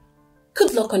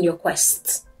 good luck on your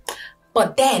quest.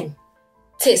 But then,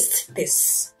 taste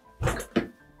this.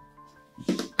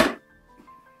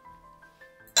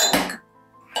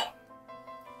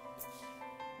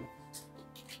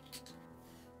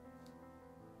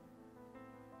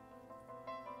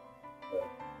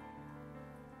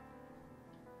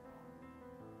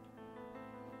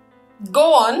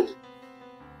 Go on.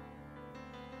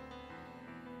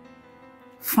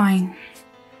 Fine.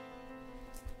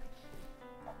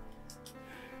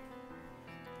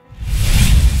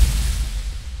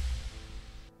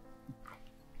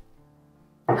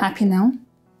 Happy now?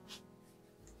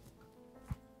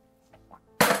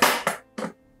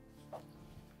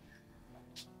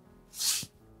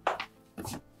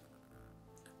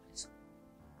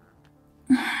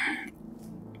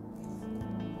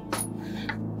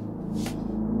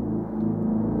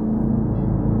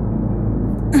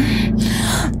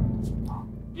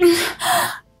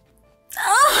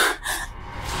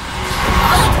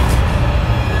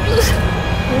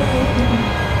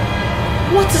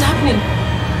 What is happening?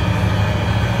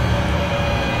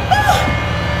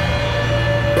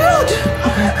 Blood!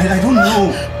 I don't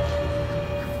know.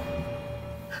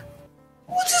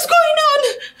 What is going on?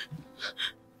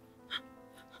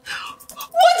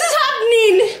 What is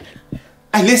happening?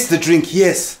 I laced the drink,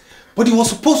 yes. But it was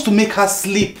supposed to make her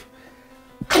sleep.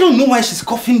 I don't know why she's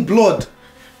coughing blood.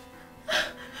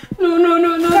 No.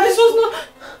 This was not...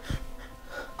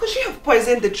 Could she have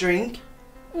poisoned the drink?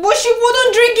 But she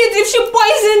wouldn't drink it if she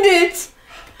poisoned it.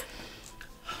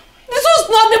 This was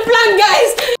not the plan,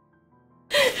 guys.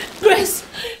 Grace,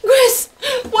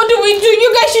 what do we do?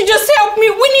 You guys should just help me.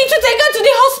 We need to take her to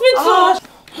the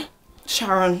hospital.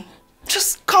 Sharon,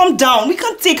 just calm down. We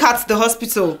can't take her to the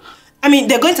hospital. I mean,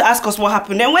 they're going to ask us what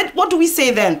happened. Then what do we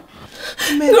say then?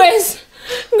 Grace,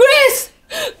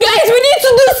 guys, we need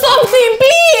to do something,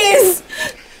 please.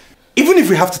 Even if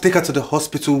we have to take her to the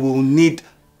hospital, we'll need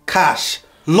cash.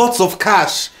 Lots of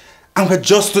cash. And we're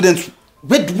just students.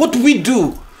 What do we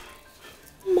do?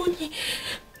 Money.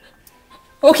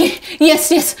 Okay,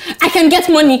 yes. I can get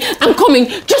money. I'm coming.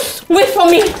 Just wait for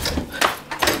me.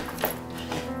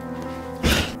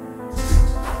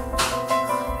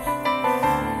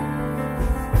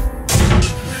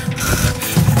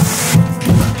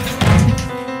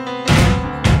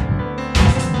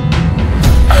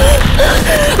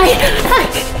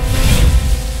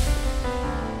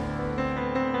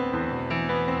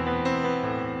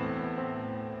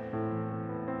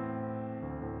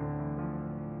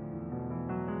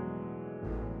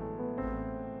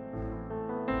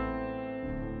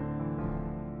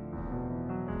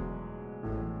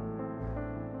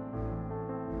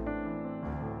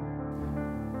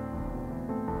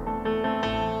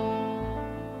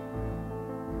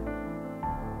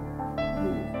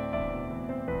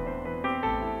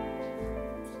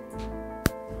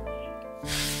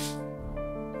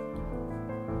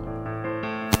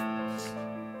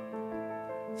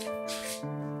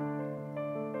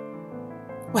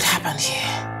 What happened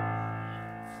here?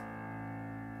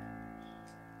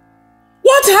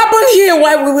 What happened here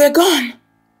while we were gone?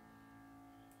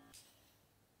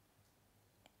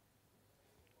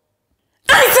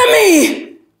 Answer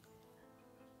me!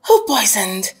 Who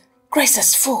poisoned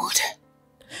Grace's food?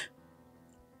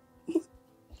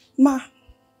 Ma,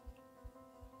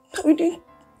 we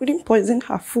didn't poison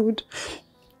her food.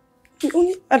 We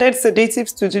only added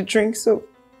sedatives to the drink so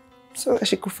that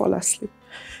she could fall asleep.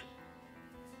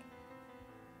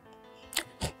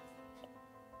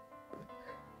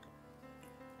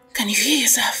 Can you hear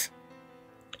yourself?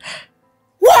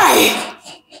 Why?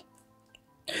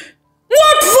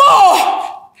 What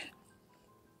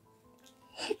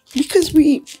for? Because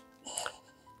we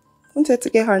wanted to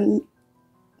get her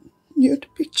nude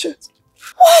pictures.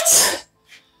 What?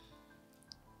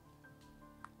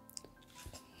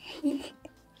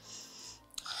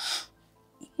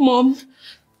 Mom,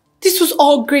 this was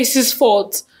all Grace's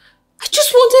fault. I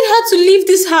just wanted her to leave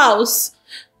this house.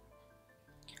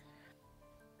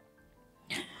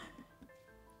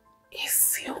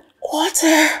 If you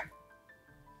utter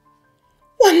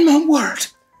one more word,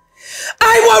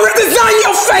 I will redesign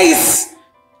your face!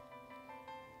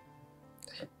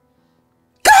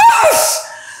 Gosh!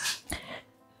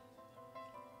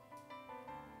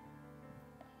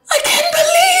 I can't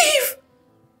believe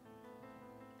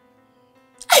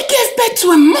I gave birth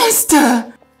to a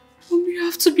monster! Mom, you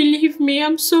have to believe me.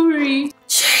 I'm sorry.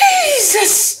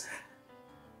 Jesus!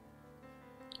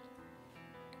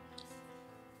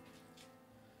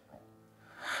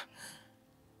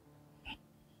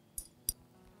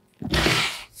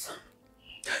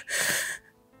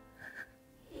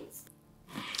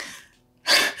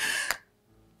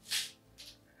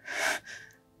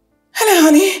 Hello,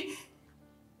 honey.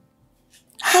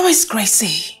 How is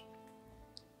Gracie?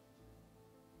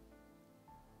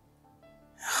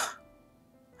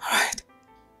 All right.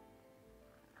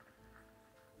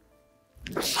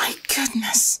 My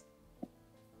goodness.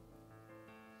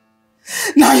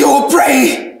 Now you will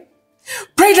pray.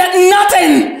 Pray that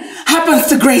nothing happens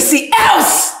to Gracie,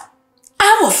 else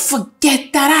I will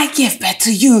forget that I gave birth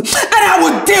to you and I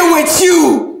will deal with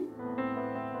you.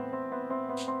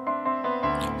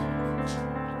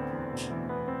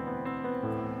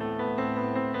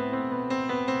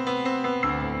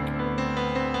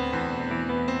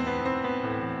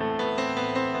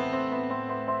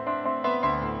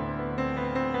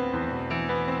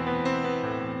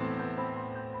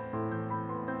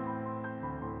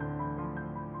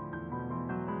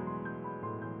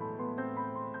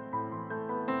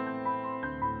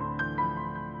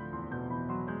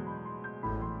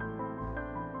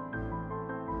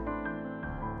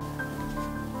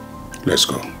 Let's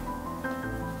go.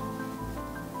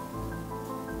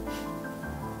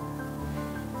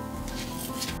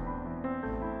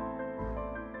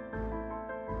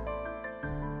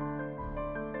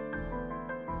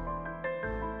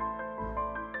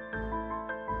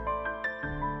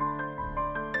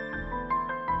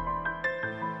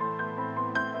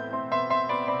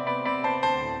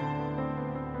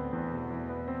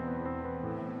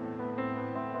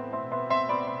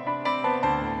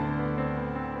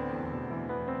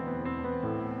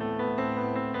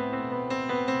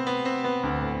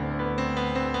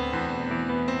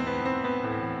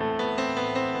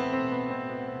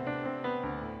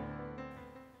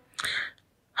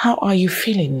 How are you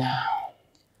feeling now?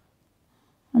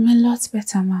 I'm a lot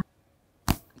better, ma.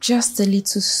 Just a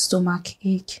little stomach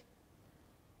ache.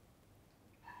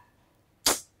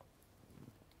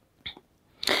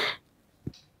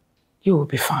 You will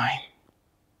be fine.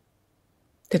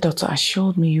 The doctor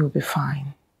assured me you'll be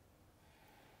fine.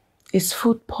 It's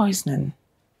food poisoning.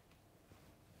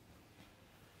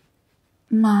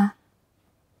 Ma,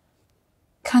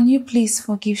 can you please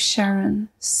forgive Sharon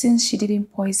since she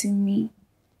didn't poison me?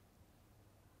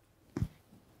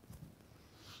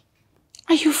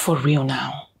 Are you for real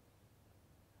now?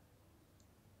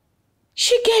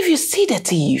 She gave you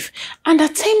sedative and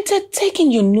attempted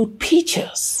taking your nude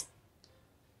pictures.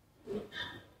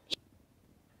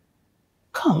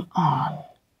 Come on.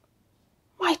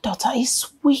 My daughter is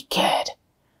wicked.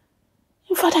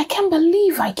 In fact, I can't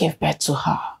believe I gave birth to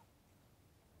her.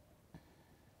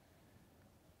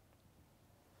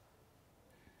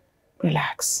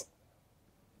 Relax.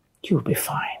 You'll be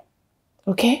fine.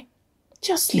 Okay?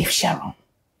 Just leave Sharon.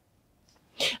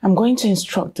 I'm going to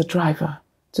instruct the driver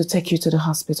to take you to the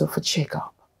hospital for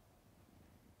checkup.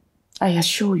 I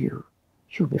assure you,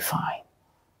 you'll be fine.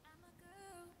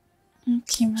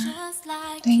 Okay, ma.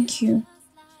 Thank you.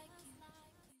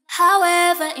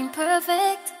 However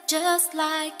imperfect, just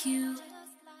like you.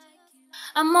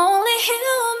 I'm only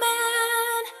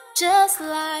human, just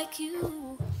like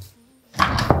you.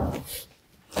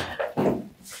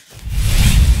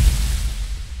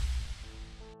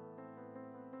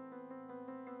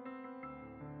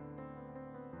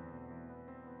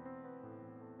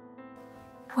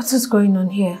 What is going on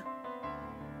here?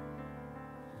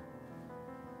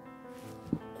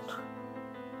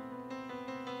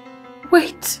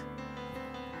 Wait.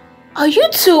 Are you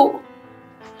two?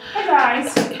 Hey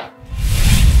guys.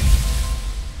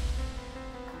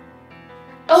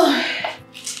 Oh,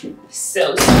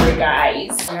 so sorry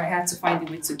guys. I had to find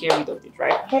a way to get rid of the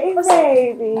driver. Hey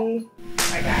baby.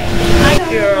 Hi guys.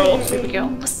 Hi girl. Baby girl.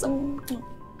 What's up?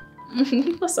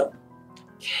 What's up?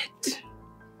 Good.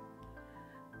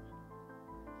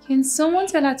 Can someone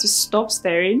tell her to stop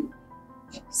staring?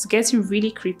 It's getting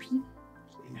really creepy.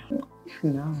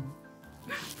 No.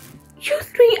 You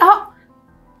three are...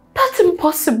 That's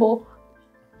impossible.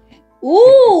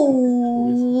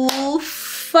 Ooh,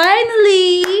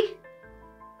 finally.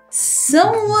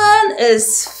 Someone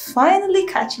is finally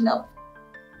catching up.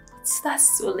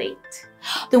 That's too late.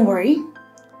 Don't worry.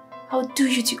 I'll do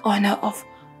you the honor of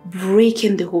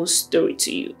breaking the whole story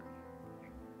to you.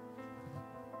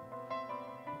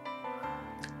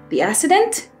 The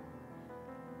accident?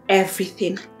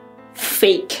 Everything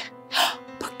fake.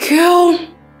 But girl,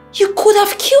 you could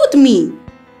have killed me.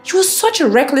 You were such a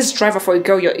reckless driver for a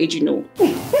girl your age, you know. You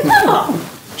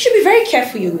should be very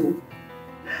careful, you know.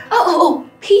 Oh,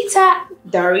 Peter,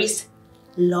 Doris,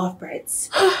 lovebirds.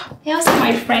 They also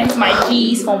my friends, my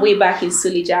G's from way back in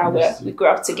Sulija where we grew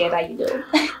up together, you know.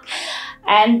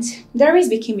 And Doris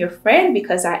became your friend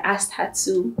because I asked her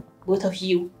to, both of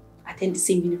you, attend the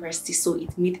same university, so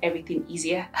it made everything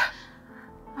easier.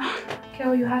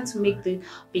 Girl, you had to make the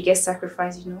biggest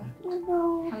sacrifice, you know.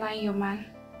 No. Allowing your man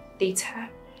date her.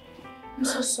 I'm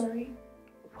so sorry.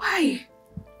 Why?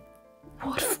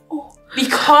 What for?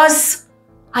 Because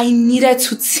I needed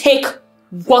to take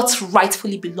what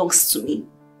rightfully belongs to me.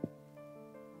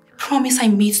 A promise I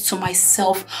made to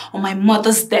myself on my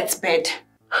mother's deathbed.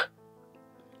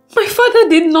 My father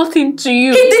did nothing to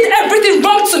you. He did everything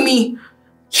wrong to me.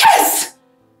 Yes!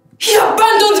 He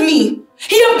abandoned me.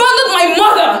 He abandoned my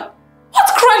mother. What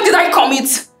crime did I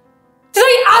commit? Did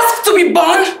I ask to be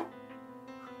born?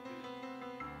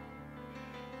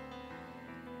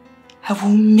 I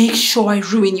will make sure I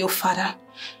ruin your father.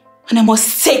 And I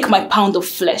must take my pound of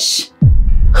flesh.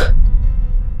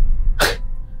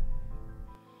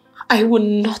 I will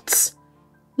not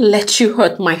let you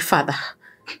hurt my father.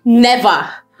 Never.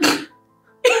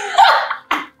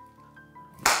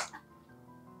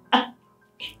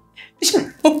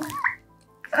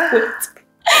 Wait.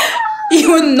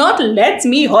 You will not let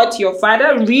me hurt your father,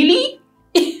 really?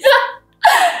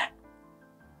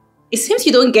 It seems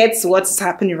you don't get what's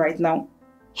happening right now.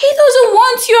 He doesn't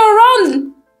want you around.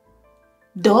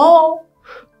 Duh.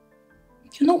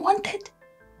 You're not wanted.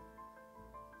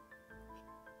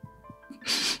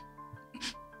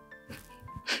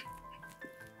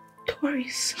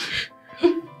 Doris.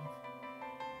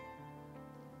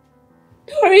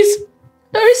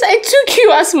 Doris, I took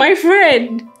you as my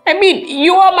friend. I mean,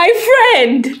 you are my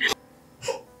friend.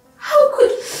 How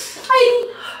could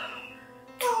I?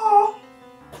 Oh,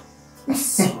 I'm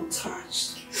so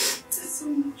touched. That's so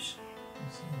much.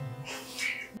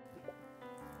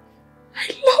 I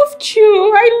loved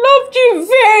you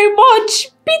very much,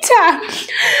 Peter.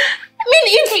 I mean,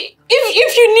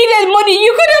 if you needed money,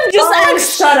 you could have just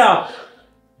asked. Shut up.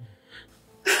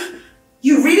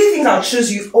 You really think I'll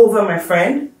choose you over my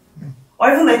friend?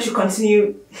 Or even let you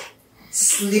continue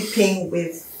sleeping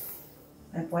with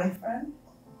my boyfriend?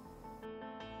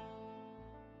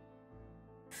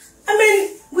 I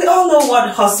mean, we all know what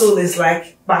hustle is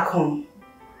like back home.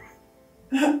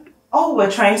 All we're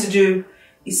trying to do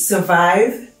is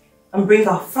survive and bring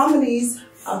our families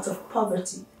out of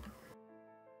poverty.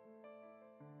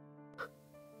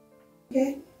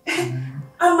 Okay?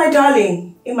 And my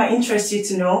darling, it might interest you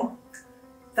to know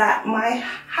that my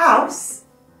house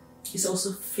is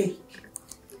also fake.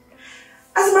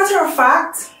 As a matter of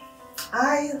fact,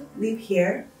 I live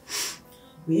here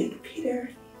with Peter.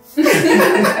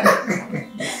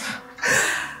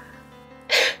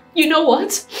 You know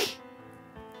what?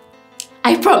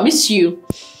 I promise you,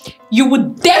 you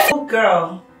would definitely... Oh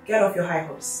girl, get off your high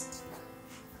horse.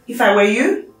 If I were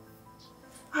you,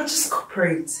 I'll just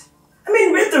cooperate. I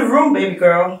mean, read the room, baby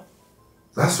girl.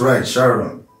 That's right,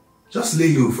 Sharon. Just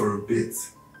lay low for a bit.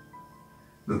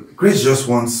 Look, Grace just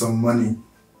wants some money.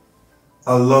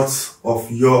 A lot of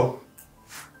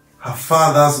her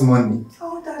father's money.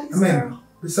 Oh, daddy's girl.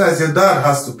 Besides, your dad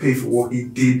has to pay for what he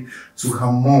did to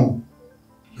her mom.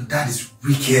 Your dad is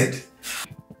wicked.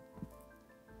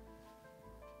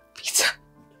 Peter.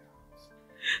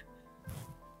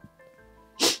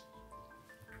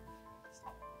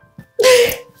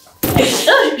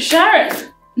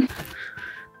 Sharon.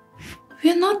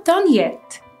 We're not done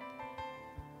yet.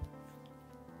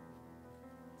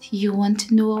 Do you want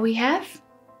to know what we have?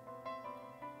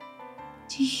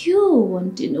 Do you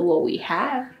want to know what we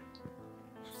have?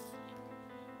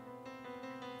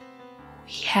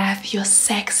 We have your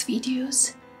sex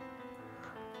videos.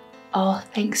 All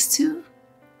thanks to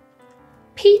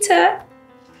Peter.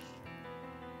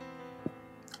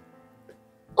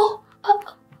 Oh,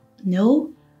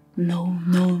 no.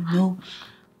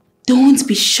 Don't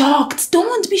be shocked.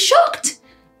 Don't be shocked.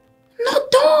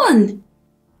 Not done.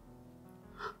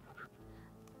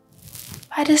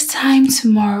 By this time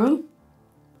tomorrow,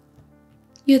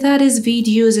 your daddy's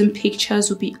videos and pictures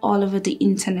will be all over the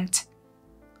internet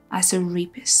as a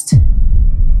rapist.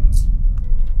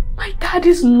 My dad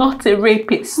is not a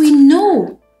rapist. We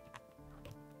know.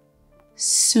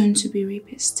 Soon to be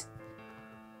rapist.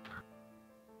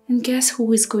 And guess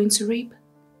who is going to rape?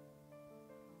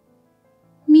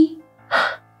 Me.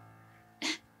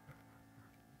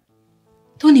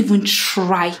 Don't even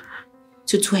try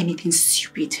to do anything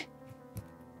stupid.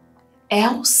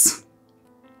 Else,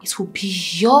 it will be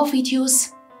your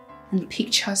videos and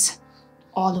pictures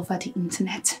all over the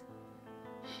internet.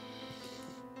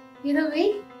 Either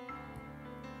way,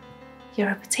 your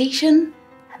reputation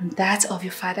and that of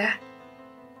your father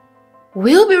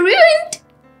will be ruined.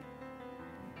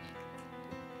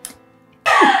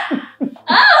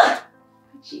 Ah!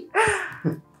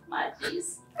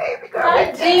 Magis.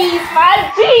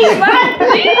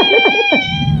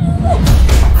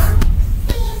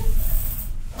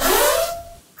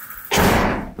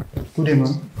 Good day,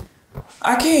 ma'am.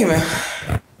 Akim.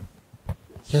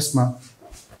 Yes, ma'am.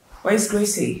 Where's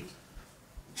Gracie?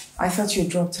 I thought you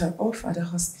dropped her off at the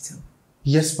hospital.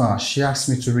 Yes, ma'am. She asked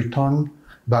me to return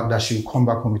back, that she will come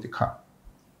back home with the car.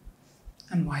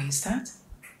 And why is that?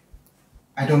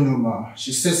 I don't know, ma'am.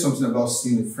 She said something about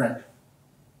seeing a friend.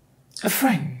 A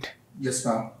friend? Yes,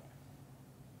 ma'am.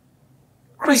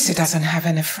 Gracie doesn't have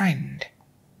any friend.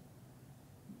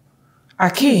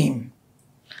 Akim,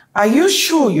 are you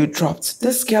sure you dropped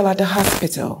this girl at the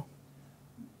hospital?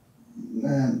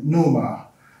 No, ma'am.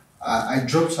 I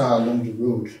dropped her along the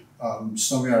road,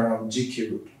 somewhere around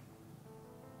JK Road.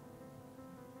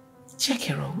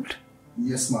 JK Road?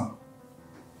 Yes, ma'am.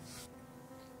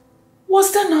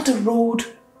 Was there not a road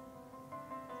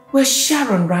where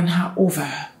Sharon ran her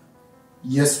over?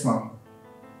 Yes, ma'am.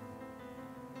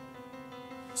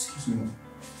 Excuse me, ma'am.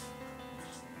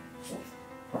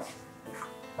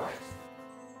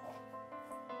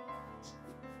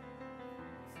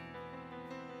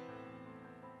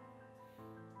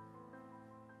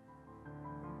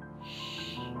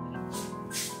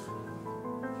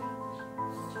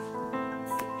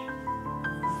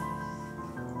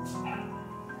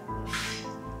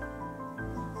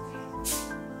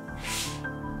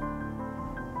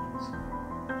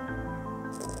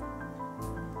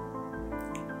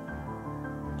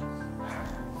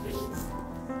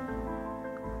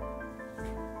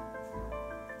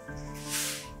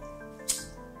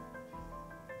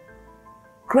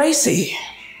 Gracie.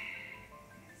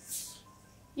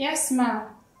 Yes, ma.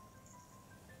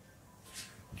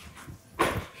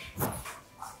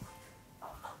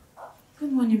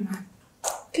 Good morning, ma.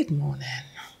 Good morning.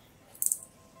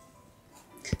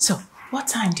 So, what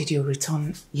time did you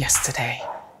return yesterday?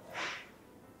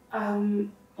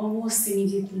 Almost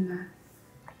immediately, ma.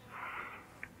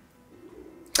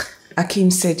 Akim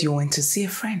said you went to see a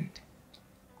friend.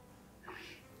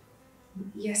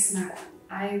 Yes, ma.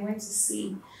 I went to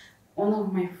see one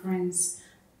of my friends,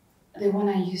 the one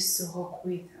I used to walk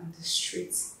with on the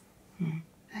street.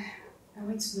 I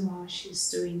went to know how she's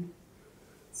doing.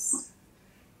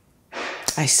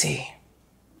 I see.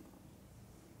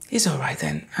 It's all right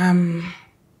then. I'm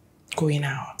going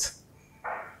out.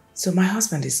 So my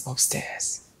husband is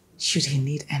upstairs. Should he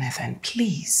need anything,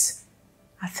 please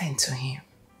attend to him.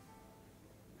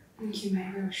 Thank you,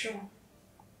 my girl. Sure.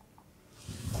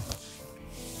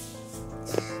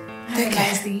 Take Have a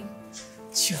nice day.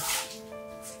 Sure.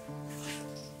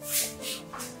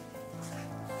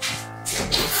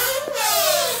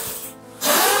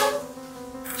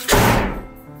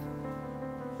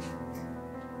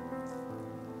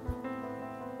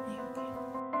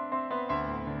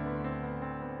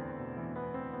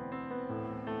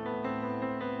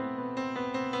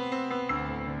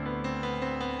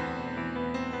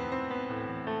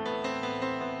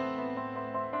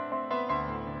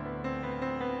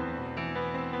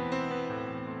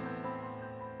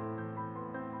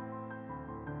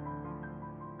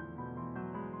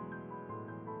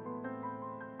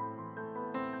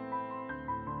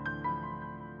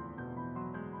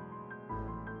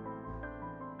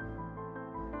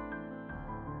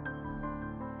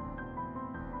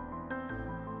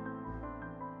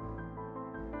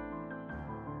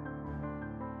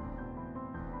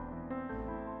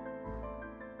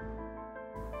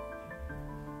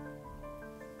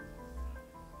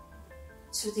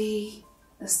 Today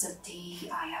is the day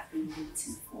I have been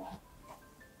waiting for.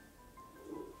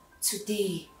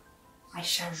 Today, I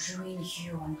shall ruin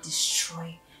you and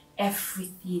destroy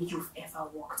everything you've ever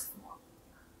worked for.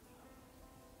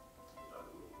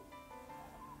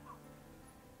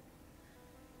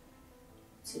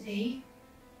 Today,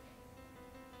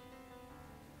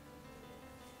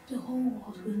 the whole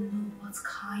world will know what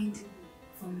kind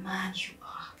of a man you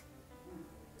are.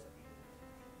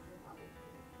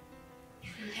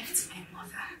 You left my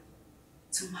mother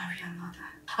to marry another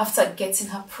after getting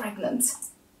her pregnant.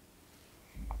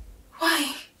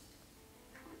 Why?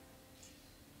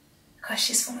 Because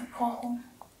she's from a poor home.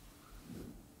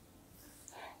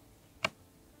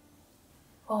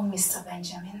 Oh, Mr.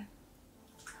 Benjamin.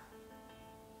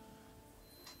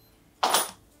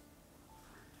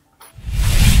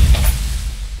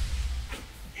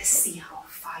 Let's see how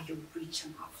far your rich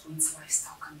and affluent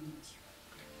lifestyle can lead you.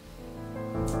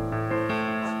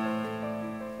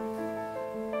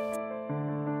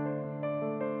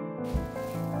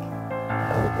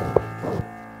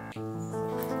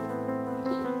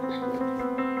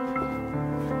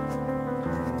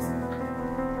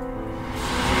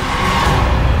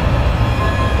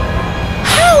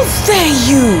 How dare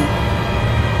you!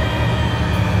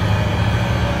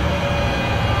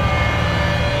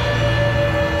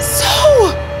 So,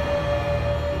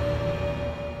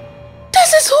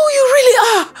 this is who you really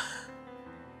are!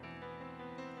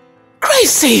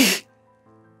 Gracie!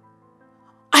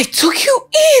 I took you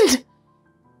in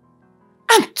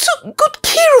and took good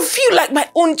care of you like my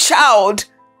own child.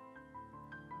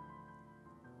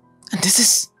 And this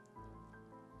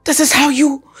is how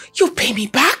you pay me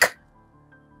back?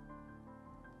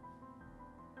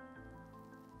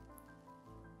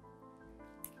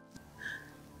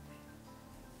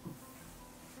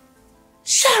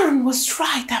 Sharon was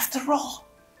right after all.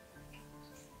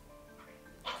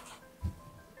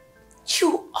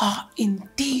 You are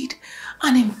indeed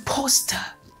an imposter.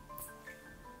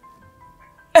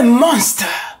 A monster.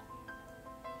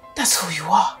 That's who you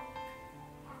are.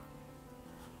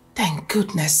 Thank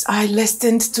goodness I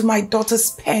listened to my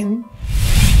daughter's pen.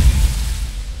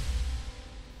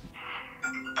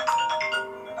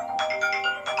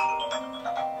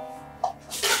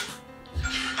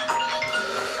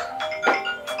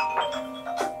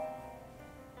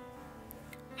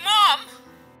 Mom!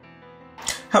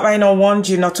 Have I not warned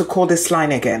you not to call this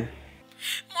line again?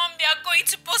 Mom, they are going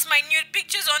to post my nude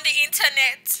pictures on the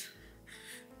internet.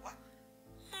 What?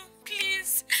 Mom,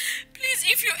 please. Please,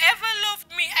 if you ever loved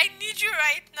me, I need you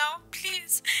right now.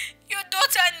 Please. Your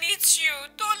daughter needs you.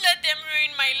 Don't let them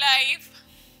ruin my life.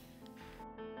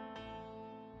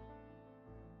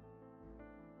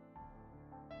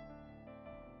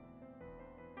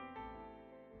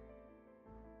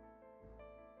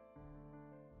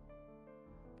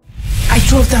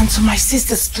 drove down to my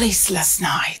sister's place last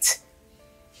night.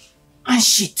 And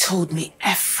she told me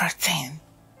everything.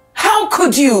 How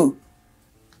could you?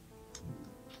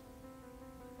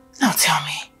 Now tell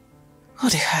me, who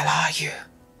the hell are you?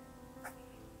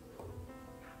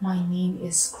 My name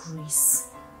is Grace.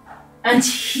 And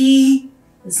he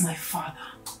is my father.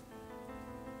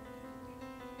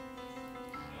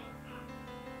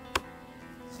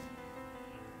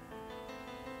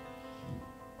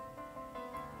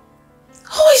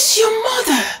 Who is your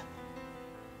mother?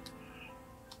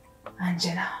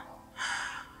 Angela.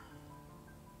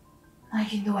 Now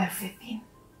you know everything.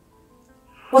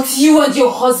 What you and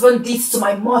your husband did to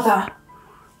my mother.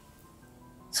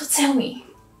 So tell me,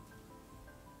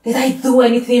 did I do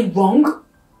anything wrong?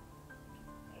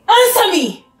 Answer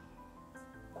me!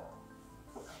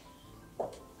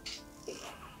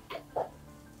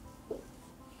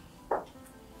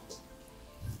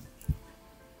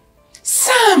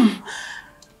 Sam!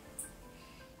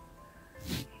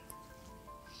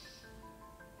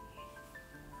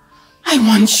 I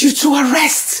want you to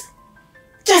arrest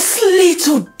this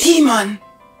little demon.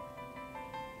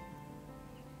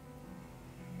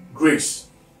 Grace,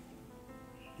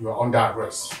 you are under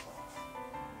arrest.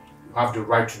 You have the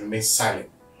right to remain silent.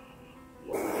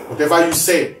 Whatever you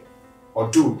say or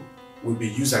do will be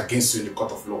used against you in the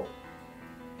court of law.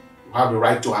 You have the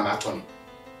right to an attorney.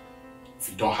 If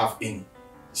you don't have any,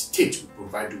 the state will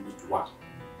provide you with one.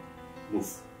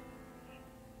 Move.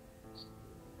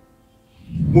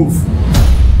 Move.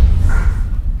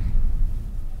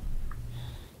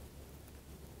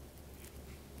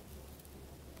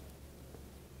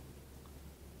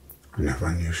 I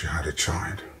never knew she had a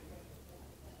child.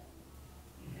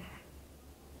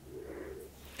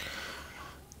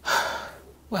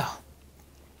 Well,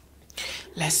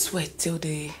 let's wait till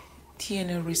the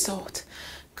DNA result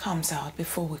comes out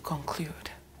before we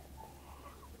conclude.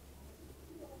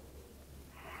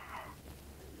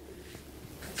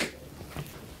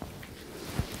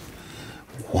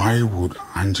 Why would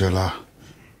Angela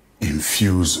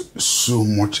infuse so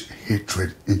much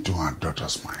hatred into her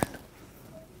daughter's mind?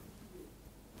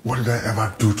 What did I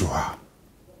ever do to her?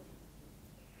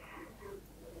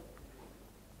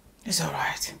 It's all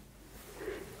right.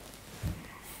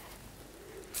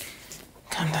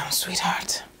 Calm down,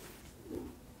 sweetheart.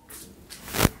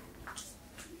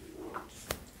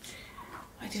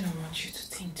 I didn't want you to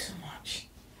think too much.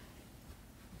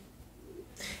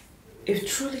 If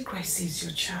truly Grace is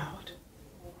your child,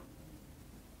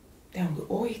 then we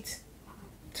owe it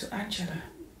to Angela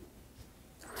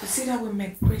to see that we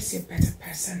make Grace a better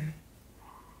person.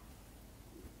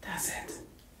 That's it.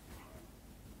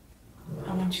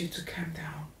 I want you to calm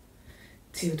down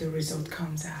till the result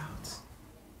comes out.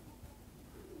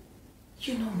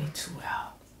 You know me too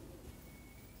well.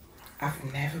 I've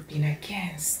never been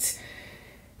against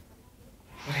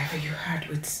whatever you had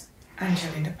with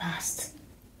Angela in the past.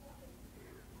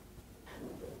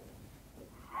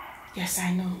 Yes,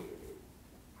 I know.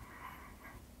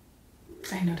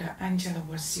 I know that Angela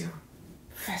was your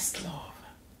first love.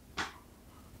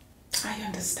 I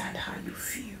understand how you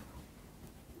feel.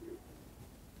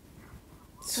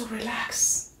 So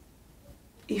relax.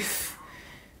 If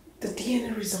the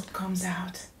DNA result comes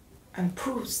out and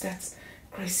proves that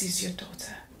Grace is your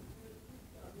daughter,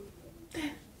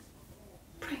 then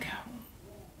bring her home.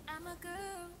 I'm a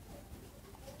girl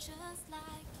just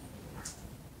like you.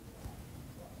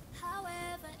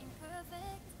 However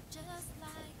imperfect, just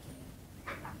like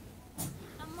you.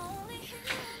 I'm only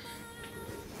human,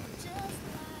 just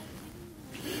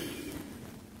like you.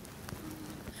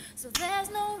 So there's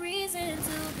no reason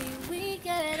to be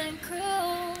wicked and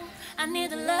cruel. I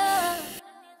need the love,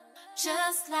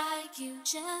 just like you,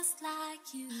 just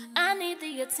like you. I need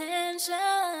the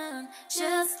attention,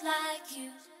 just like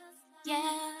you.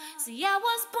 Yeah, see, I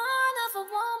was born of a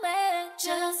woman,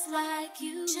 just like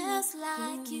you, just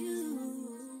like you.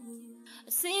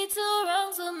 See, two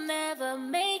wrongs will never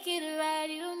make it right,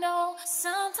 you know.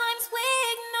 Sometimes we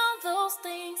ignore those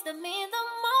things that mean the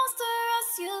most to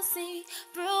us, you see.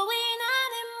 Brewing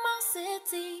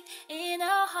animosity in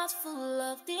our hearts full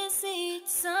of deceit.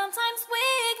 Sometimes we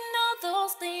ignore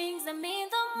those things that mean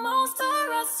the most to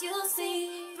us, you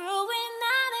see. Brewing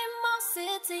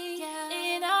animosity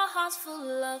in our hearts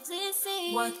full of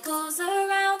deceit. What goes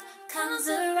around comes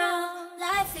around.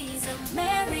 Life is a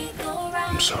merry-go-round.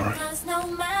 I'm sorry. Cause no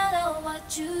matter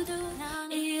what you do,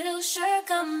 it'll sure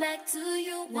come back to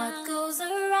you. What goes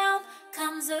around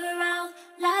comes around.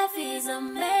 Life is a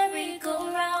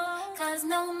merry-go-round. Cause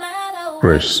no matter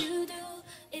Grace, what you do,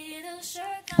 it'll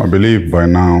sure come I believe by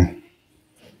now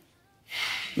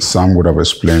Sam would have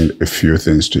explained a few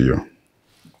things to you.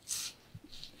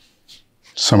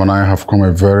 Sam and I have come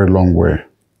a very long way.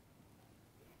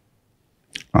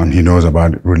 And he knows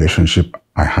about the relationship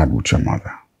I had with your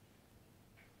mother.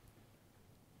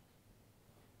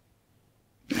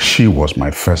 She was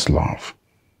my first love.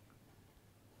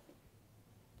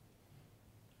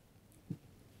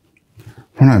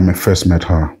 When I first met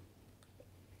her,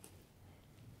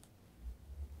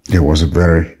 there was a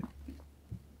very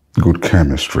good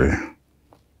chemistry.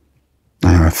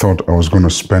 And I thought I was going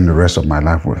to spend the rest of my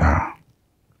life with her.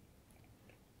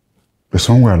 But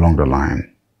somewhere along the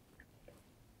line,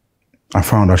 I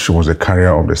found out she was a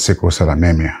carrier of the sickle cell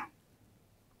anemia.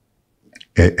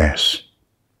 AS.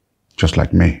 Just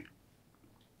like me.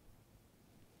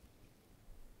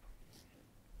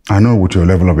 I know with your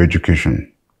level of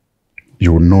education,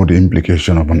 you will know the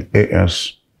implication of an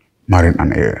AS marrying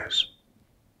an AS.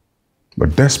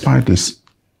 But despite this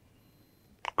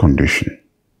condition,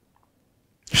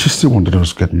 she still wanted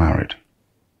us to get married.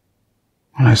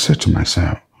 And I said to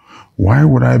myself, why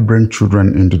would I bring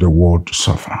children into the world to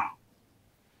suffer?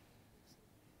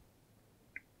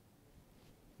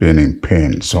 Being in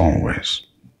pain always.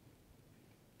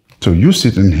 So you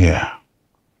sitting here,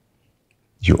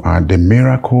 you are the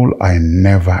miracle I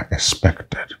never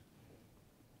expected.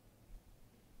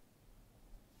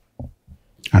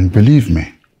 And believe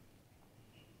me,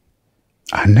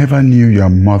 I never knew your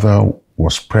mother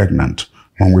was pregnant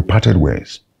when we parted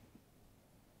ways.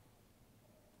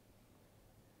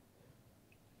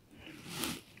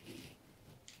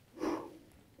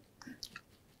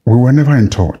 We were never in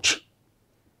touch.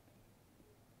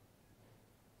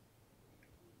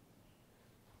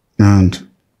 And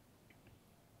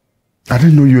I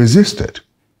didn't know you existed.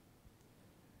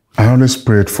 I always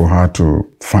prayed for her to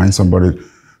find somebody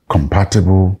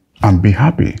compatible and be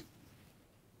happy.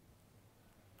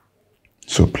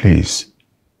 So please,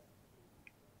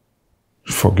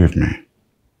 forgive me.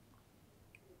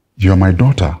 You're my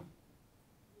daughter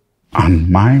and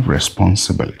my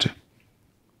responsibility.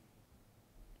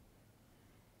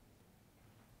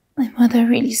 My mother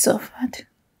really suffered.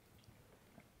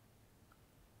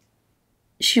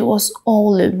 She was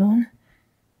all alone,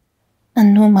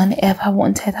 and no man ever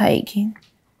wanted her again.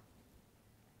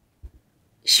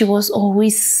 She was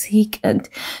always sick and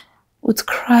would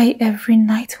cry every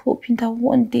night, hoping that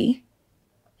one day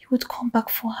he would come back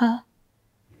for her.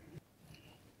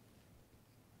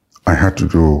 I had to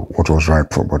do what was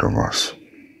right for both of us.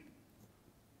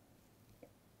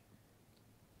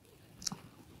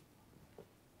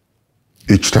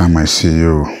 Each time I see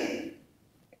you,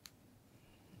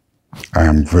 I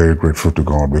am very grateful to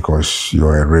God because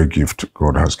you're a rare gift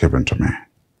God has given to me.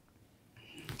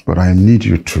 But I need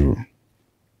you to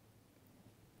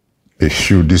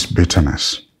eschew this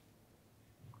bitterness.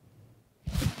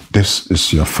 This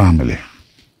is your family.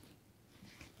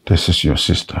 This is your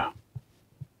sister.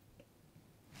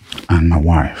 And my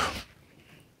wife.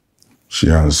 She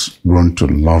has grown to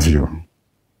love you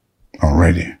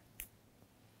already.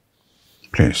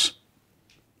 Please.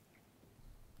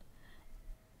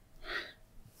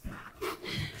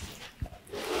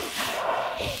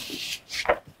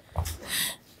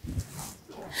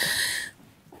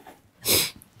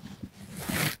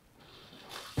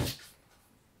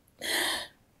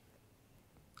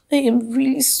 I am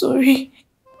really sorry.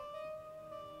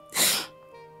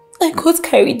 I got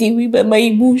carried away by my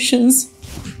emotions.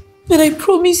 But I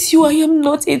promise you I am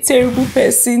not a terrible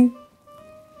person.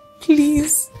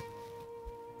 Please.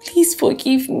 Please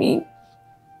forgive me.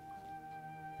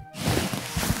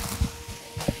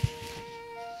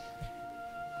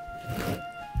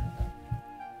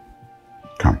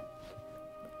 Come.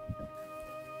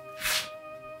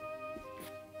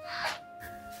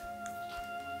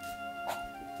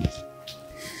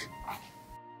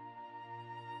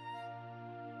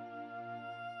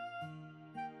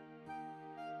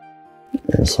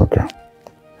 It's okay.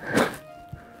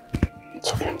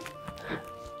 It's okay.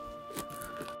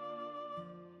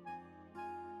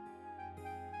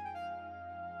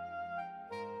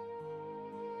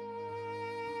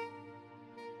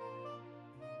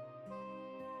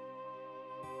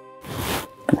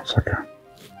 It's okay.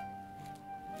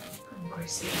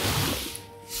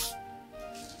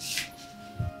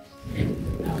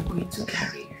 I'm going to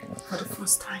carry you for the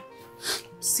first time.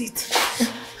 Sit.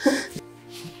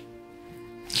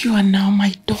 You are now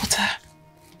my daughter.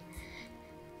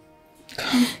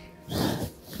 Come.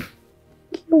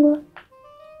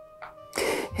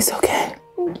 It's okay.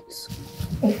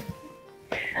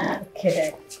 Okay,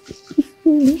 Dad.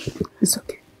 It's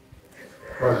okay.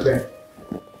 Right,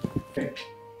 Ben.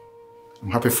 I'm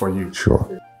happy for you.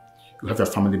 Sure. You have your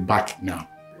family back now.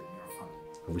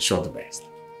 I wish you all the best.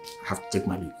 I have to take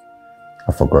my leave.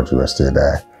 I forgot you were still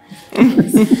there.